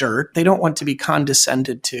like dirt. They don't want to be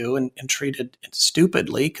condescended to and treated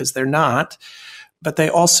stupidly, because they're not. But they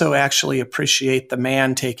also actually appreciate the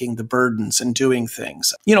man taking the burdens and doing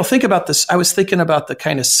things. You know, think about this. I was thinking about the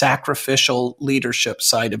kind of sacrificial leadership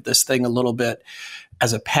side of this thing a little bit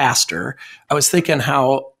as a pastor. I was thinking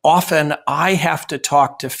how often I have to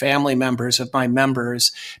talk to family members of my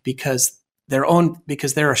members because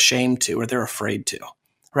they're ashamed to, or they're afraid to,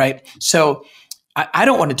 right? So I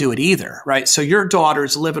don't want to do it either, right? So your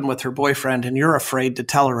daughter's living with her boyfriend and you're afraid to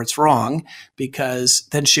tell her it's wrong because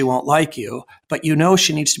then she won't like you, but you know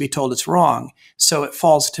she needs to be told it's wrong. So it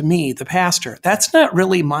falls to me, the pastor. That's not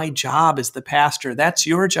really my job as the pastor. That's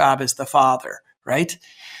your job as the father, right?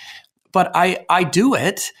 But I do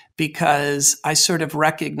it because I sort of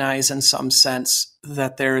recognize in some sense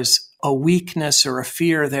that there's a weakness or a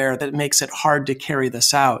fear there that makes it hard to carry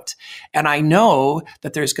this out. And I know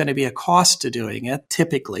that there's going to be a cost to doing it.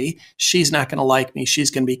 Typically, she's not going to like me. She's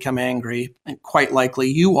going to become angry. And quite likely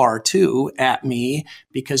you are too at me,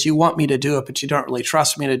 because you want me to do it, but you don't really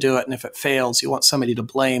trust me to do it. And if it fails, you want somebody to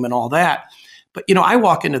blame and all that. But, you know, I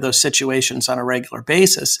walk into those situations on a regular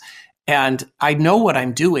basis and I know what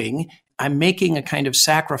I'm doing. I'm making a kind of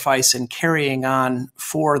sacrifice and carrying on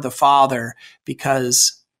for the father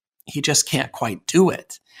because he just can't quite do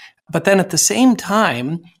it. But then at the same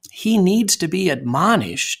time, he needs to be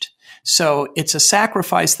admonished. So it's a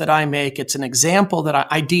sacrifice that I make. It's an example that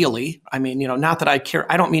not that I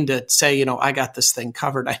care. I don't mean to say, you know, I got this thing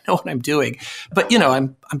covered. I know what I'm doing, but, you know,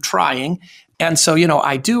 I'm trying. And so, you know,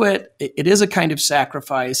 I do it. It is a kind of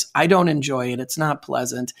sacrifice. I don't enjoy it. It's not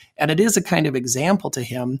pleasant. And it is a kind of example to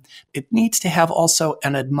him. It needs to have also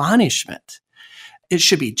an admonishment. It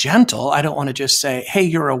should be gentle. I don't want to just say, hey,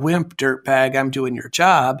 you're a wimp, dirtbag, I'm doing your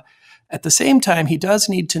job. At the same time, he does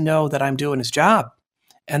need to know that I'm doing his job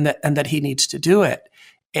and that he needs to do it.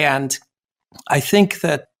 And I think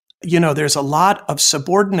that, you know, there's a lot of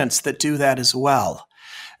subordinates that do that as well.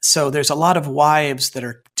 So there's a lot of wives that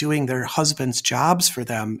are doing their husbands' jobs for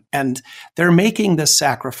them, and they're making this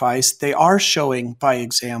sacrifice. They are showing by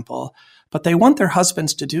example, but they want their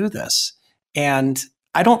husbands to do this. And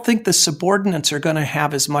I don't think the subordinates are going to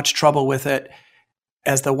have as much trouble with it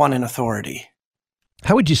as the one in authority.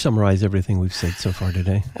 How would you summarize everything we've said so far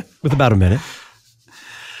today? With about a minute.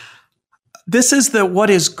 This is what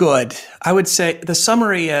is good. I would say the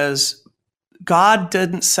summary is God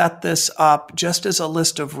didn't set this up just as a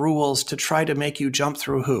list of rules to try to make you jump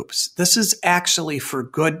through hoops. This is actually for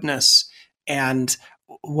goodness and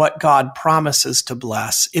what God promises to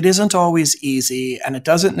bless. It isn't always easy, and it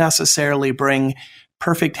doesn't necessarily bring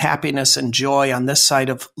perfect happiness and joy on this side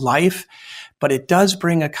of life, but it does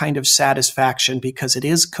bring a kind of satisfaction because it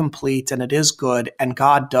is complete and it is good, and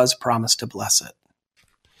God does promise to bless it.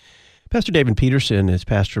 Pastor David Peterson is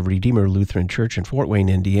pastor of Redeemer Lutheran Church in Fort Wayne,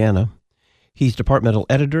 Indiana. He's departmental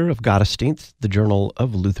editor of Gottesdienst, the Journal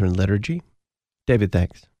of Lutheran Liturgy. David,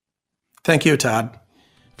 thanks. Thank you, Todd.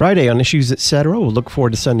 Friday on Issues Etc. We'll look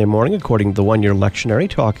forward to Sunday morning, according to the One Year Lectionary,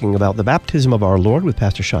 talking about the baptism of our Lord with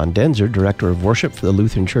Pastor Sean Denzer, Director of Worship for the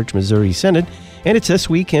Lutheran Church Missouri Synod. And it's This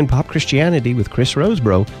Week in Pop Christianity with Chris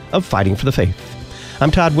Rosebrough of Fighting for the Faith.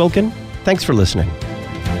 I'm Todd Wilkin. Thanks for listening.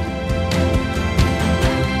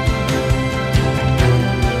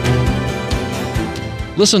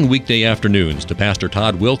 Listen weekday afternoons to Pastor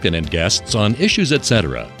Todd Wilkin and guests on Issues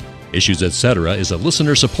Etc. Issues Etc. is a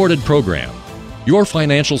listener-supported program. Your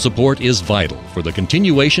financial support is vital for the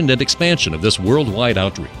continuation and expansion of this worldwide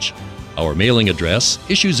outreach. Our mailing address,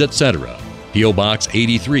 Issues Etc., P.O. Box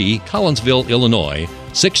 83, Collinsville, Illinois,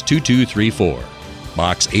 62234.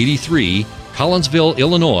 Box 83, Collinsville,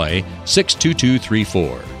 Illinois,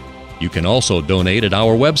 62234. You can also donate at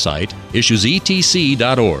our website,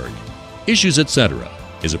 issuesetc.org. Issues Etc.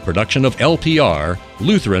 is a production of LPR,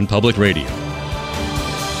 Lutheran Public Radio.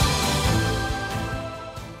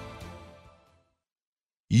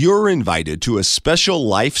 You're invited to a special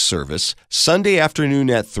life service Sunday afternoon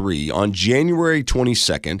at 3 on January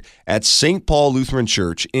 22nd at St. Paul Lutheran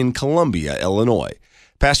Church in Columbia, Illinois.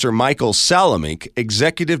 Pastor Michael Salamink,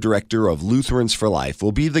 Executive Director of Lutherans for Life,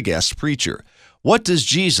 will be the guest preacher. What does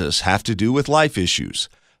Jesus have to do with life issues?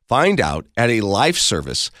 Find out at a life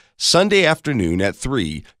service Sunday afternoon at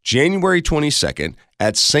 3, January 22nd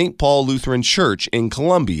at St. Paul Lutheran Church in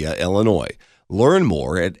Columbia, Illinois. Learn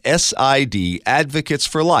more at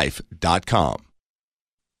sidadvocatesforlife.com.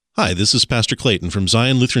 Hi, this is Pastor Clayton from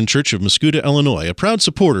Zion Lutheran Church of Mascoutah, Illinois, a proud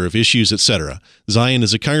supporter of Issues Etc. Zion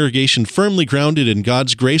is a congregation firmly grounded in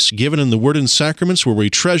God's grace given in the Word and Sacraments, where we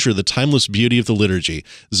treasure the timeless beauty of the liturgy.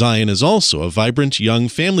 Zion is also a vibrant, young,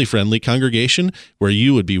 family-friendly congregation where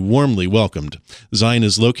you would be warmly welcomed. Zion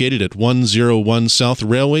is located at 101 South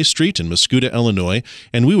Railway Street in Mascoutah, Illinois,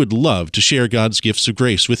 and we would love to share God's gifts of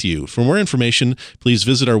grace with you. For more information, please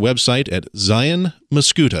visit our website at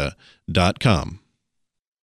zionmascoutah.com.